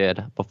than it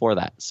did before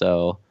that.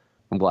 So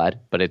I'm glad,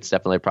 but it's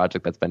definitely a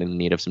project that's been in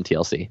need of some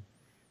TLC.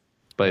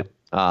 But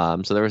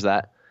so there was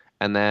that.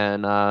 And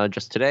then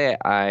just today,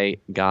 I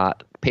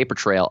got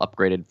Papertrail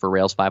upgraded for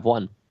Rails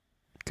 5.1.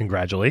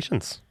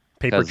 Congratulations.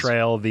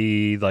 Papertrail,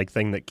 the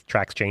thing that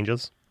tracks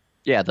changes?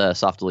 Yeah, the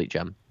soft delete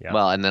gem. Yeah.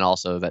 Well, and then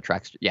also that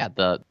tracks,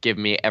 the give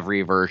me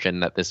every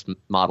version that this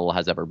model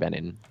has ever been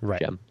in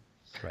gem.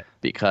 Right.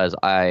 Because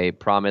I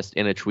promised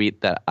in a tweet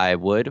that I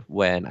would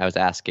when I was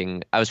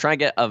asking, I was trying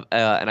to get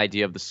an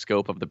idea of the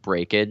scope of the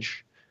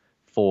breakage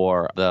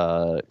for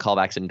the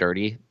callbacks and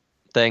dirty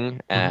thing.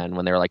 And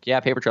when they were like, yeah,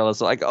 Papertrail, is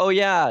like, oh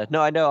yeah,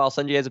 no, I know, I'll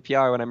send you guys a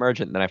PR when I merge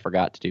it. And then I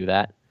forgot to do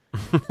that.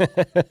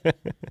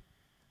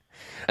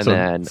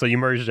 So you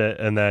merged it,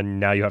 and then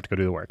now you have to go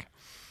do the work.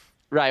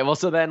 Right. Well,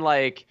 so then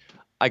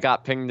I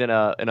got pinged in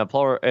a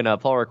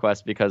pull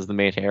request because the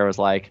maintainer was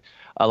like,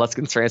 let's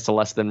constrain us to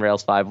less than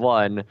Rails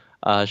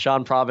 5.1.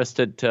 Sean promised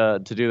to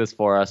do this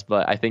for us,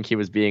 but I think he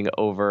was being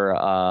over.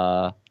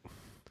 I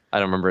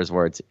don't remember his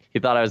words. He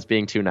thought I was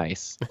being too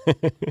nice.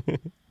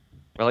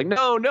 We're like,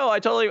 no, I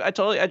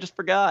just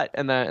forgot.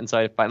 And so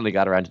I finally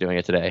got around to doing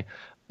it today,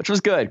 which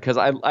was good because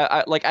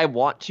I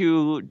want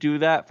to do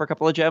that for a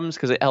couple of gems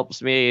because it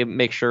helps me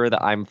make sure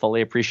that I'm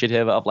fully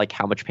appreciative of like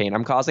how much pain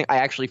I'm causing. I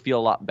actually feel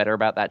a lot better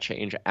about that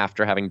change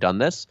after having done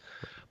this,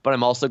 but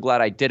I'm also glad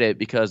I did it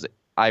because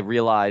I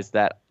realized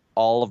that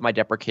all of my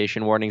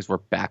deprecation warnings were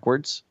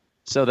backwards.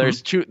 So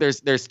there's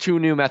two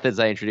new methods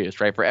I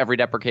introduced, right? For every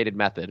deprecated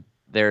method,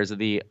 there's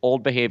the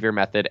old behavior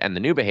method and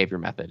the new behavior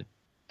method.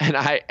 And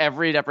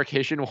every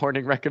deprecation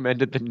warning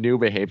recommended the new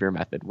behavior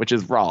method, which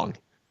is wrong.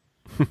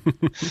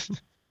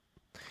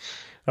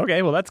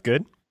 Okay, well that's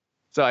good.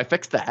 So I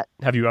fixed that.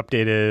 Have you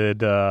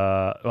updated?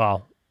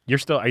 Are you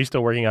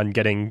still working on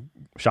getting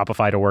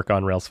Shopify to work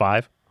on Rails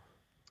 5?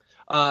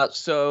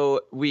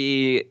 So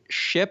we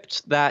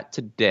shipped that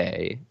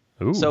today.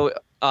 Ooh. So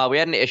we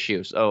had an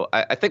issue. So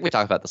I think we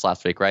talked about this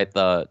last week, right?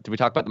 Did we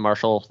talk about the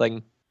Marshall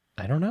thing?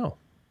 I don't know.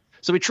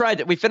 So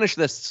we finished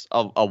this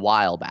a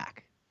while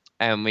back,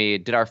 and we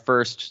did our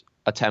first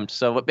attempt.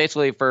 So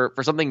basically for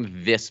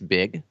something this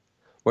big,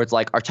 where it's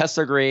like our tests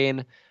are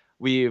green,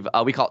 we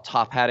call it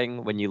top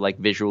hatting when you like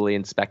visually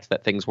inspect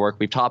that things work.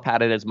 We've top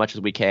hatted as much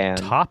as we can.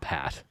 Top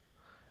hat.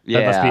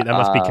 Yeah, that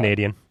must be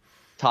Canadian.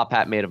 Top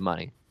hat made of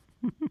money.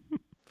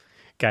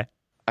 Okay.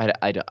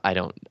 I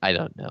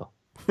don't know.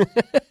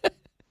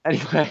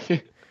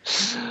 Anyway,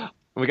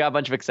 we got a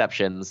bunch of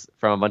exceptions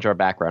from a bunch of our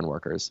background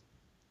workers,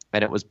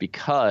 and it was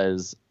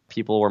because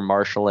people were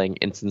marshalling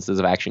instances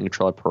of action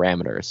controller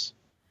parameters.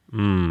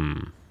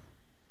 And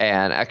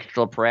action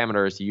controller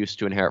parameters used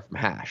to inherit from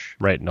hash.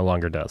 Right, no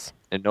longer does.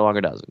 It no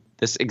longer doesn't.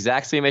 This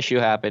exact same issue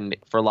happened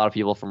for a lot of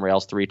people from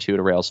Rails 3.2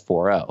 to Rails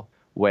 4.0,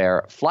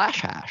 where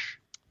flash hash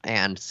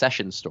and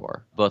session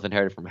store both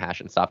inherited from hash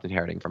and stopped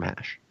inheriting from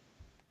hash.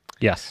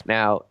 Yes.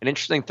 Now, an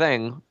interesting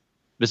thing,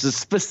 this is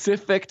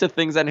specific to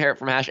things that inherit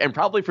from hash and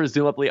probably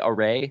presumably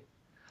array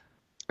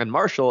and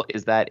Marshall,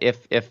 is that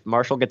if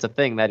Marshall gets a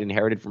thing that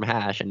inherited from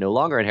hash and no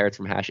longer inherits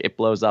from hash, it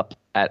blows up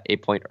at a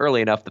point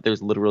early enough that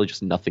there's literally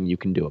just nothing you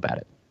can do about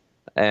it.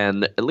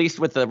 And at least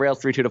with the Rails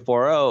 3.2 to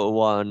 4.0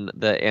 one,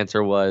 the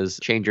answer was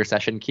change your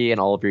session key and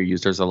all of your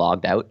users are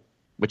logged out,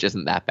 which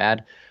isn't that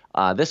bad.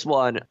 This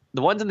one,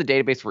 the ones in the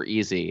database were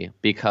easy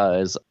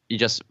because you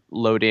just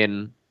load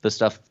in the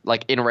stuff,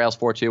 like in a Rails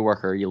 4.2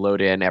 worker, you load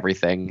in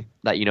everything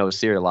that you know is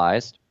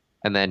serialized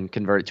and then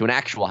convert it to an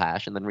actual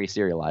hash and then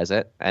reserialize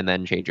it and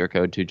then change your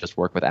code to just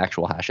work with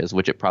actual hashes,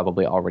 which it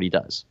probably already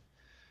does.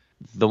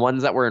 The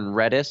ones that were in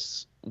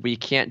Redis, we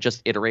can't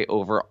just iterate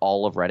over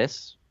all of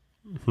Redis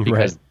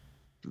because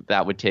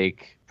that would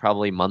take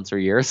probably months or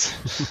years.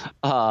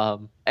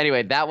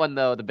 Anyway, that one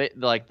though,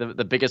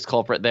 the biggest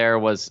culprit there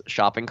was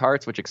shopping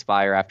carts, which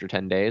expire after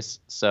 10 days.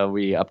 So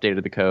we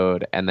updated the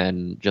code, and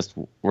then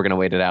we're gonna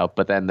wait it out.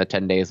 But then the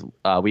 10 days,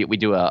 we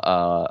do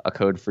a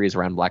code freeze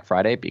around Black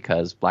Friday,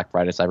 because Black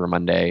Friday, Cyber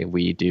Monday,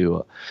 we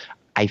do,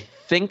 I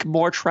think,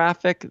 more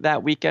traffic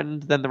that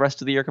weekend than the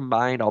rest of the year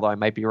combined. Although I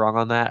might be wrong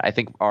on that. I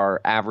think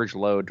our average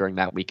load during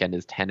that weekend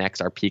is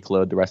 10x our peak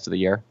load the rest of the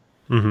year.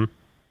 Mm-hmm.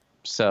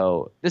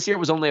 So this year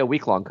was only a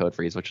week-long code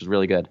freeze, which was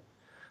really good.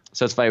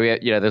 So it's funny,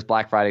 there's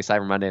Black Friday,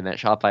 Cyber Monday, and then at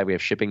Shopify we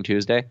have Shipping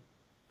Tuesday.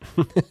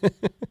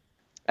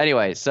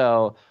 Anyway,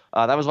 so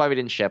that was why we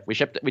didn't ship. We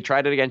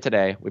tried it again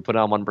today. We put it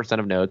on 1%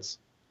 of nodes.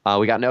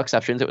 We got no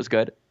exceptions. It was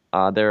good.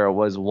 There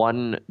was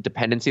one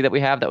dependency that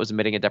we have that was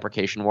emitting a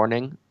deprecation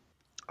warning.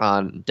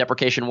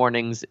 Deprecation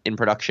warnings in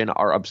production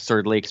are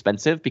absurdly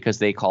expensive because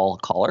they call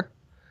caller.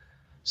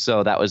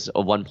 So that was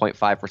a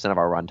 1.5% of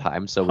our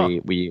runtime. So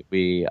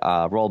we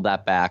rolled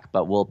that back,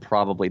 but we'll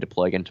probably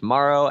deploy again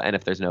tomorrow. And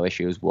if there's no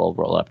issues, we'll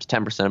roll up to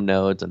 10% of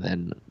nodes, and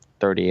then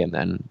 30, and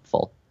then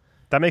full.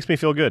 That makes me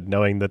feel good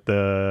knowing that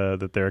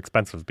they're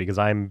expensive, because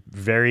I'm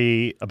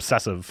very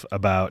obsessive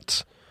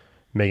about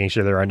making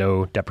sure there are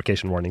no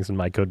deprecation warnings in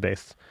my code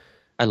base.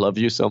 I love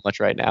you so much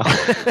right now.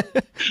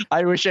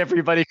 I wish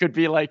everybody could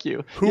be like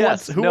you. Who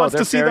wants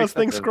to see those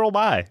things scroll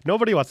by?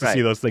 Nobody wants to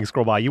see those things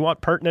scroll by. You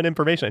want pertinent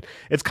information.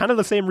 It's kind of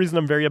the same reason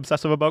I'm very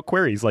obsessive about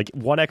queries. Like,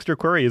 one extra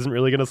query isn't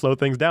really going to slow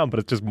things down, but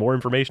it's just more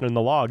information in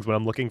the logs when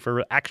I'm looking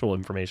for actual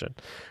information.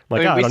 We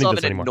still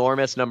have an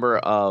enormous number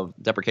of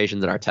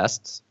deprecations in our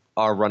tests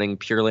are running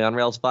purely on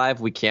Rails 5.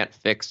 We can't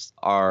fix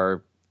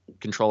our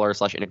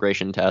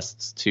controller/integration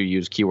tests to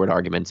use keyword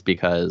arguments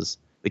because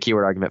the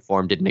keyword argument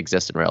form didn't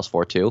exist in Rails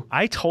 4.2.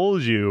 I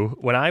told you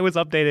when I was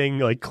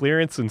updating like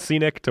Clearance and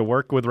Scenic to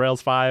work with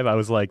Rails 5, I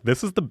was like,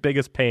 this is the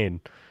biggest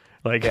pain.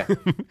 Like, yeah.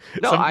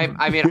 No,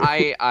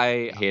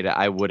 I hate it.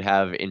 I would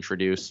have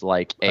introduced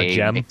like a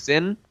gem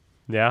mix-in,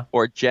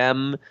 or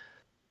gem.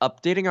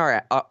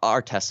 Updating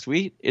our test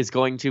suite is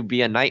going to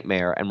be a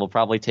nightmare and will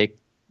probably take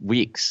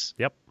weeks.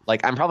 Yep.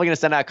 Like, I'm probably going to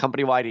send out a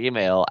company-wide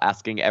email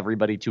asking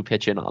everybody to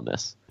pitch in on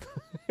this.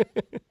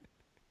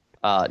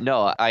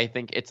 No, I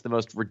think it's the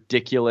most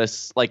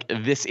ridiculous. Like,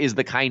 this is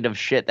the kind of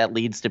shit that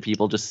leads to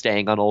people just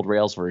staying on old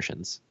Rails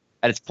versions.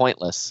 And it's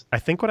pointless. I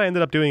think what I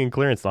ended up doing in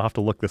Clearance, and I'll have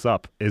to look this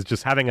up, is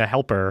just having a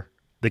helper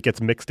that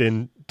gets mixed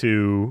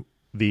into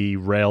the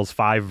Rails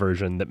 5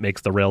 version that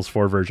makes the Rails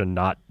 4 version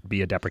not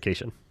be a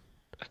deprecation.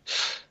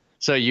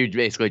 So you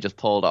basically just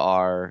pulled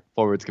our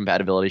forwards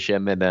compatibility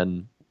shim and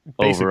then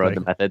overrode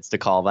the methods to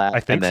call that? I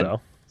think so.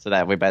 So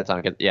that way by the time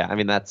it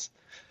gets,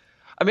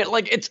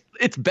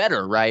 it's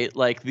better, right?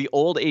 Like, the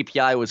old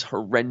API was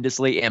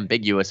horrendously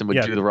ambiguous and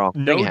would do the wrong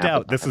thing. No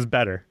doubt, this is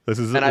better. This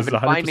is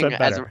 100%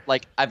 better.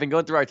 I've been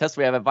going through our tests.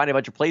 I've been finding a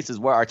bunch of places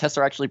where our tests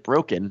are actually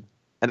broken,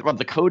 and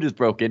the code is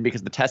broken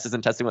because the test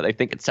isn't testing what they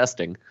think it's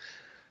testing.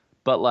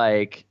 But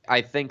like,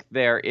 I think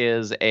there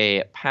is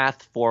a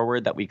path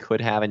forward that we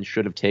could have and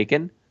should have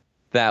taken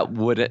that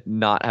would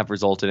not have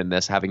resulted in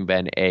this having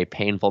been a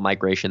painful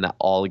migration that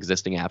all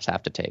existing apps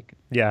have to take.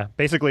 Yeah,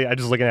 basically, I'm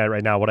just looking at it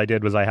right now. What I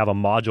did was I have a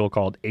module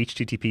called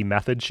HTTP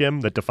method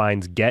shim that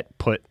defines get,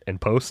 put, and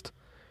post,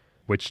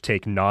 which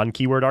take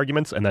non-keyword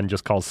arguments, and then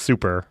just calls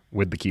super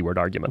with the keyword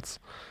arguments.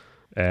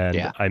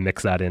 And I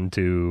mix that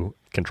into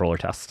controller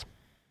tests.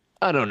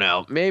 I don't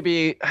know.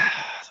 Maybe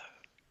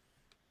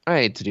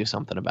I need to do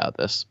something about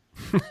this.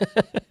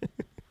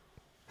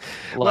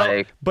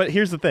 But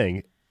here's the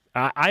thing.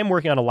 I'm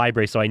working on a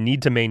library, so I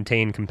need to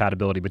maintain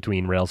compatibility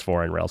between Rails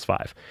 4 and Rails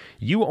 5.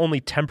 You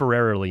only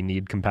temporarily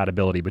need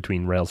compatibility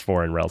between Rails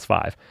 4 and Rails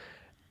 5.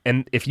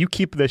 And if you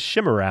keep this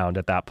shim around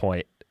at that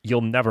point,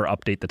 you'll never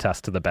update the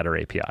test to the better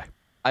API.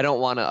 I don't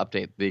want to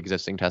update the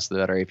existing tests to the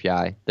better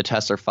API. The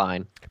tests are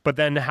fine. But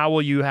then how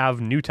will you have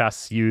new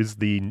tests use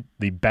the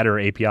better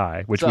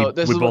API, which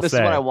this is what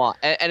I want.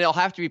 And it'll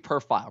have to be per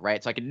file,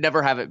 right? So I could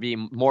never have it be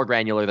more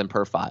granular than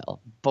per file.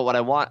 But what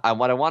I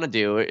want to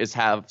do is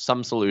have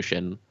some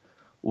solution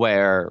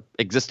where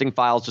existing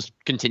files just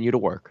continue to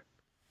work.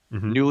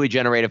 Mm-hmm. Newly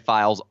generated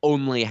files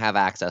only have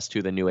access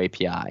to the new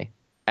API.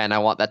 And I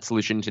want that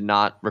solution to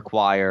not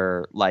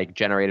require, like,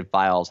 generated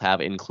files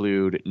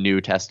include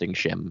new testing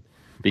shim,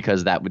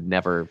 because that would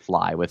never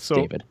fly with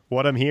David.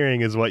 What I'm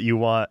hearing is what you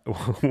want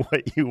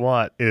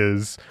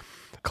is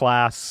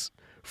class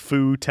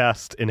foo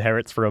test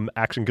inherits from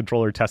action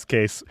controller test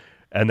case,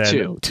 and then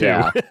two.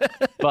 Yeah.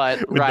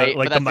 But right,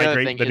 but that's the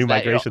other thing, the new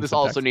migration. This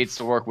also needs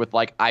to work with,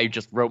 like, I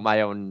just wrote my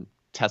own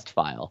test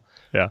file.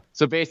 Yeah.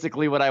 So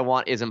basically what I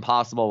want is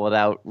impossible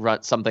without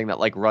something that,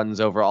 like, runs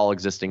over all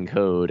existing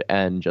code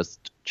and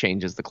just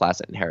changes the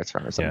class it inherits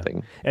from or something.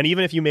 Yeah. And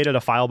even if you made it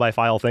a file by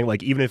file thing,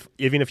 like even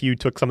if you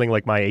took something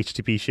like my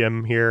HTTP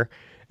shim here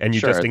and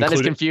you just included... Then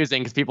it's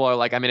confusing because people are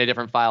like, I'm in a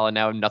different file and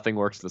now nothing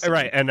works the same.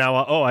 Right. And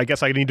now, I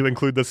guess I need to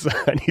include this.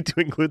 I need to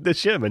include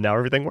this shim, and now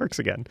everything works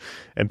again.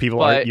 And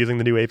people aren't using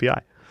the new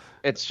API.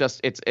 It's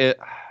just,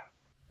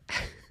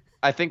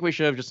 I think we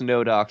should have just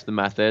no-docked the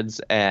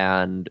methods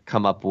and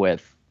come up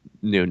with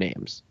new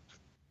names.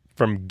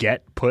 from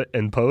get, put,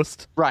 and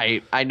post.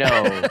 Right, I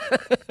know.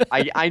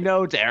 I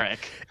know,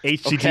 Derek.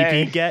 HTTP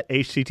Okay. get,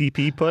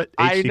 HTTP put,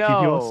 I HTTP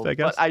know, post, I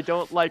guess. but I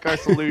don't like our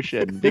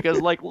solution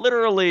because, like,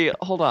 literally,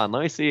 hold on,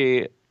 let me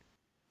see.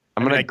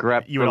 I'm mean, gonna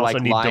grep you for would also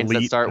like need lines that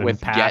delete start and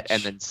with patch. get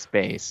and then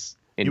space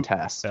in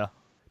test. Yeah.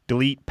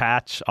 Delete,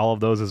 patch, all of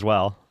those as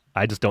well.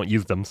 I just don't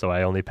use them, so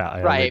I only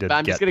Right, but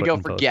I'm just gonna get, go put,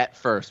 and for post. get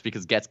first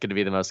because get's gonna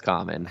be the most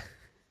common.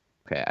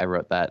 Okay, I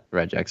wrote that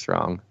regex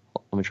wrong.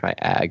 Let me try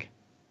ag.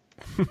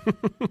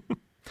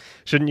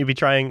 Shouldn't you be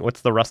trying,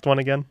 what's the Rust one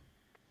again?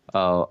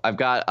 Oh, I've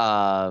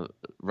got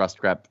Rust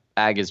grep.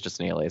 Ag is just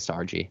an alias to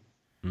RG.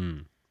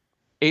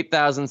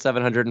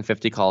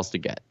 8,750 calls to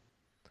get.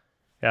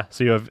 Yeah,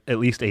 so you have at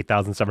least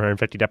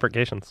 8,750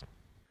 deprecations.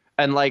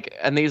 And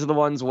these are the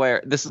ones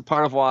where this is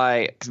part of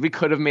why, because we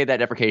could have made that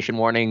deprecation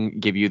warning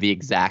give you the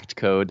exact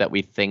code that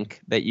we think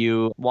that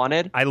you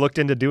wanted. I looked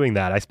into doing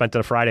that. I spent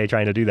a Friday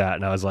trying to do that,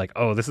 and I was like,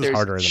 oh, this is There's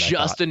harder than I thought.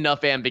 just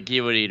enough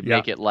ambiguity to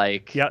make it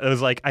like... Yeah, it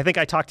was like, I think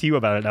I talked to you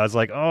about it, and I was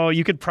like, oh,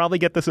 you could probably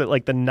get this at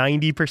like the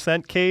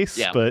 90% case,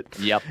 Yeah. but...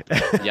 Yep.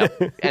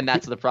 And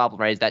that's the problem,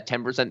 right? Is that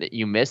 10% that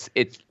you miss,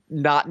 it's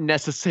not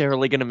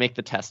necessarily going to make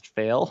the test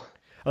fail.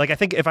 Like, I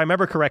think if I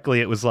remember correctly,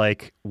 it was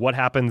like, what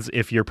happens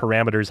if your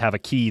parameters have a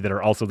key that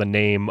are also the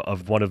name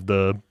of one of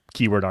the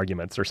keyword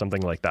arguments or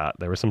something like that?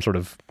 There was some sort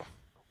of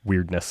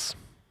weirdness.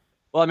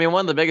 Well, I mean,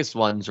 one of the biggest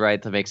ones, right,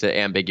 that makes it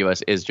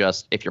ambiguous is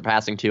just if you're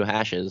passing two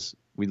hashes,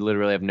 we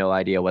literally have no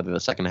idea whether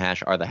the second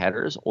hash are the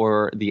headers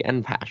or the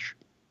env hash.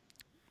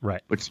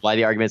 Right. Which is why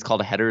the argument is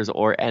called headers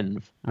or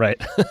env.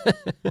 Right.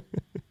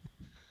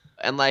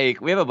 And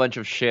like, we have a bunch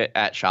of shit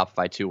at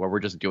Shopify too, where we're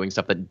just doing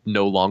stuff that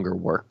no longer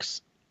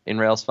works in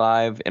Rails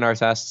 5 in our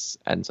tests,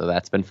 and so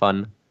that's been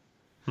fun.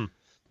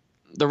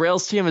 The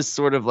Rails team has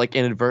sort of like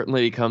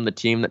inadvertently become the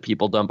team that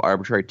people dump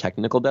arbitrary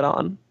technical debt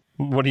on.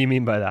 What do you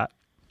mean by that?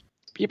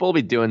 People will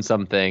be doing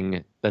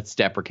something that's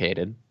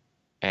deprecated,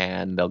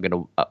 and they'll get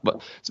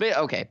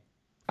okay.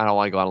 I don't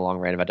want to go on a long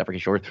rant about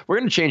deprecation. We're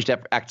going to change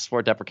act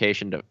support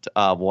deprecation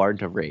to warn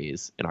to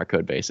raise in our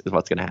code base is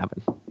what's going to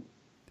happen.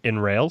 In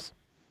Rails?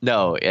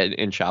 No,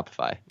 in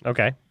Shopify.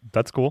 Okay,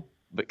 that's cool.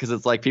 Because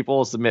it's like people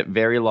will submit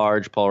very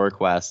large pull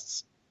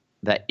requests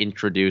that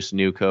introduce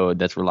new code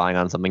that's relying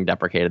on something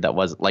deprecated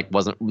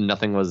that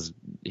nothing was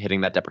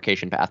hitting that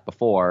deprecation path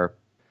before.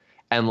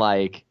 And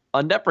like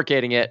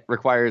undeprecating it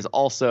requires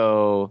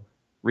also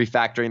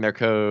refactoring their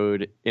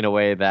code in a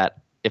way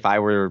that if I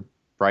were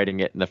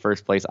writing it in the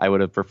first place, I would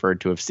have preferred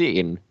to have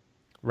seen.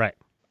 Right.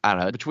 I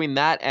don't know. Between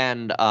that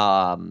and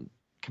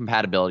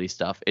compatibility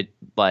stuff, it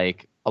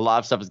like a lot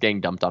of stuff is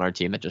getting dumped on our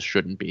team that just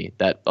shouldn't be,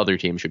 that other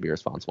teams should be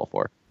responsible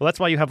for. Well,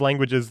 that's why you have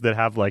languages that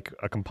have like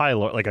a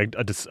compiler, like a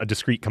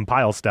discrete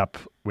compile step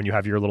when you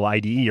have your little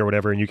IDE or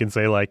whatever, and you can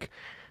say like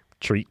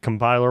treat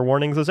compiler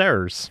warnings as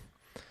errors.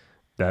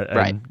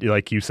 Right.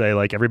 Like you say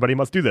like everybody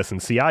must do this,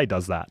 and CI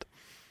does that.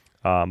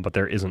 But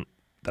there isn't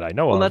that I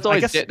know of. Well, that's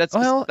always that's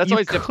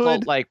always could,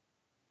 difficult. Like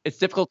it's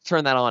difficult to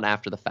turn that on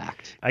after the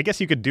fact. I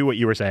guess you could do what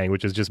you were saying,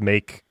 which is just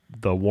make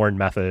the warn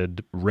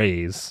method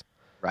raise.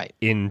 Right.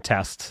 In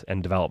test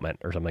and development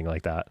or something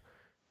like that.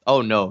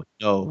 Oh, no.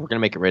 We're going to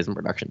make it raise in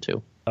production,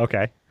 too.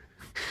 Okay.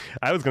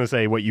 I was going to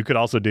say what you could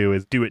also do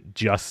is do it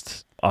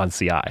just on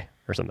CI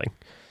or something.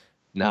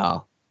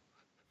 No.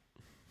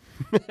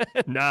 Dude.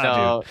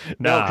 No,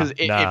 because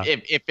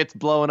if it's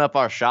blowing up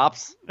our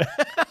shops,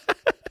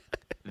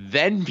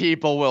 then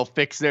people will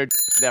fix their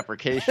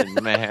deprecation,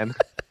 man.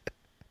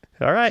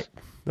 All right.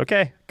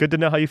 Okay. Good to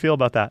know how you feel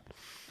about that.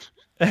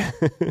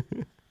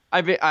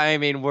 I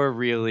mean, we're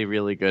really,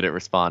 really good at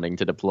responding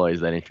to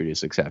deploys that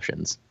introduce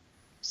exceptions,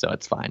 so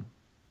it's fine.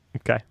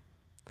 Okay.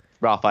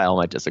 Raphael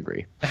might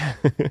disagree.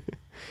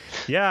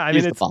 Yeah, I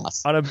He's mean, the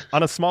boss.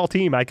 on a small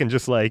team, I can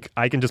just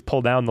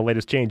pull down the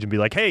latest change and be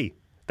like, hey,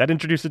 that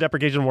introduced a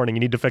deprecation warning. You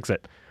need to fix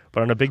it.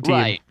 But on a big team,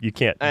 Right. You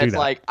can't And do it's that.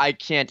 like I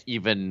can't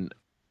even.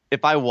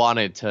 If I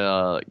wanted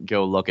to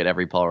go look at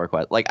every pull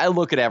request, like I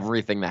look at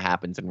everything that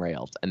happens in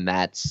Rails, and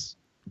that's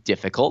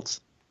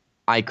difficult.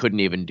 I couldn't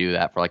even do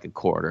that for like a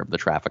quarter of the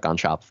traffic on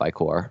Shopify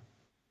core.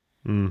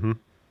 Mm-hmm.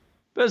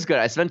 But it was good.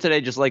 I spent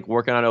today just like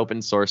working on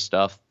open source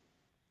stuff.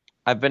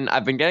 I've been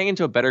getting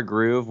into a better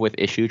groove with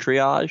issue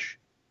triage,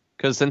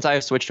 because since I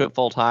switched to it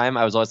full time,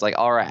 I was always like,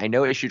 all right, I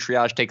know issue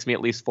triage takes me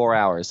at least 4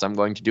 hours, so I'm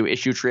going to do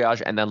issue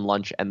triage and then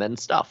lunch and then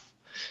stuff.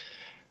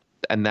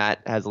 And that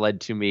has led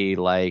to me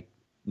like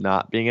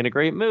not being in a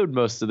great mood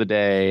most of the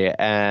day,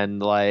 and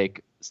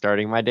like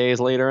starting my days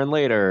later and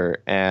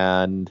later,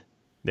 and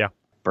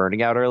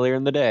burning out earlier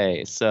in the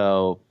day.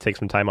 So Take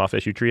some time off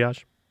issue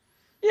triage.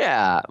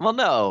 yeah, well,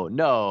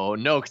 no,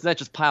 because that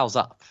just piles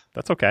up.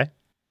 That's okay.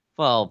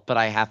 Well, but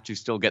I have to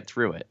still get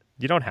through it.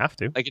 You don't have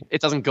to. Like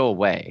it doesn't go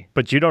away.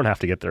 But you don't have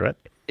to get through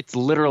it. It's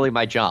literally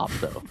my job,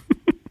 though.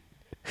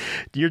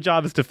 Your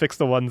job is to fix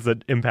the ones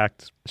that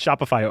impact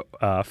Shopify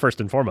first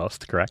and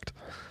foremost, correct?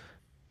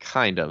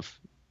 Kind of.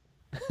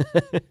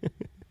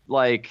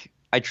 Like,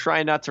 I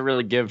try not to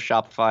really give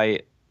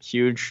Shopify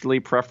hugely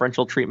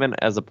preferential treatment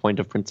as a point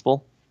of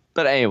principle.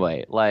 But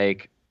anyway,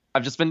 like,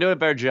 I've just been doing a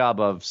better job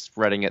of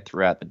spreading it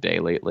throughout the day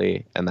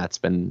lately, and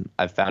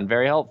I've found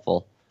very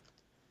helpful.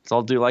 So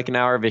I'll do like an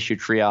hour of issue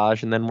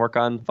triage and then work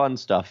on fun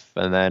stuff,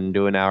 and then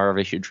do an hour of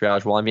issue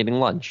triage while I'm eating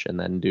lunch, and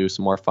then do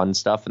some more fun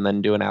stuff, and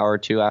then do an hour or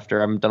two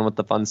after I'm done with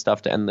the fun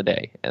stuff to end the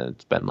day. And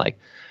it's been like,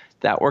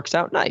 that works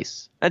out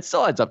nice. It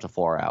still adds up to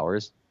 4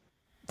 hours.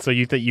 So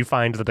you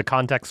find that the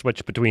context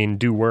switch between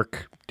do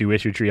work, do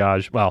issue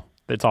triage, well,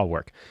 it's all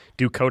work,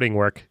 do coding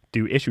work,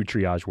 do issue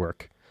triage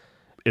work,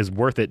 is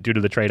worth it due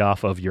to the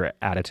trade-off of your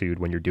attitude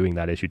when you're doing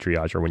that issue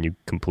triage or when you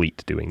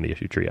complete doing the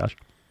issue triage?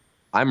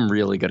 I'm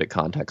really good at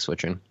context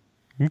switching.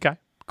 Okay,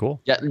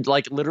 cool. Yeah,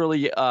 like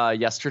literally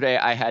yesterday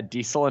I had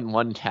Diesel in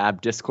one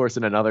tab, Discourse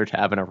in another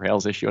tab, and a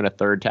Rails issue in a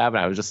third tab,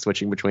 and I was just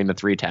switching between the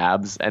 3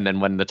 tabs, and then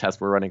when the tests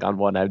were running on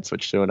one, I'd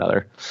switch to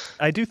another.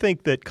 I do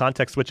think that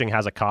context switching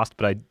has a cost,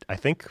 but I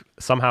think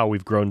somehow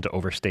we've grown to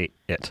overstate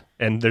it.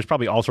 And there's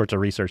probably all sorts of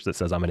research that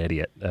says I'm an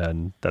idiot,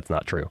 and that's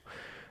not true.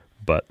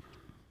 But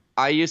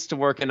I used to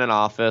work in an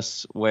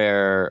office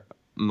where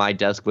my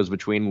desk was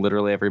between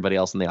literally everybody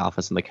else in the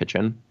office and the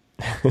kitchen.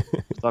 So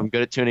I'm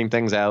good at tuning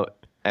things out,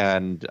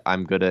 and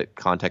I'm good at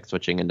context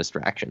switching and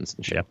distractions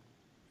and shit. Yeah.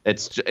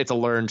 It's a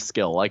learned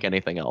skill like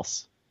anything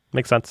else.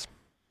 Makes sense.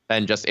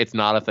 And just it's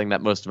not a thing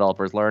that most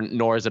developers learn,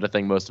 nor is it a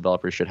thing most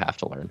developers should have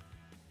to learn.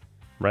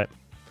 Right.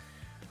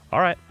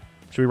 All right.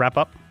 Should we wrap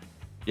up?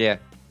 Yeah.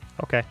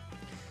 Okay.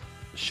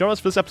 Show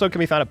notes for this episode can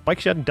be found at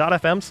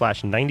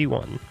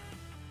bikeshed.fm/91.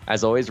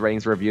 As always,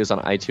 ratings and reviews on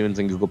iTunes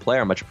and Google Play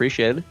are much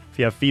appreciated. If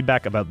you have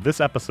feedback about this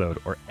episode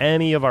or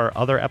any of our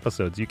other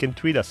episodes, you can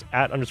tweet us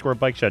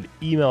 @_bikeshed,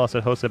 email us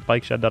at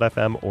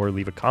host@bikeshed.fm, or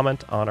leave a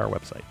comment on our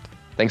website.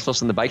 Thanks for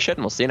listening to Bike Shed,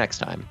 and we'll see you next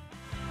time.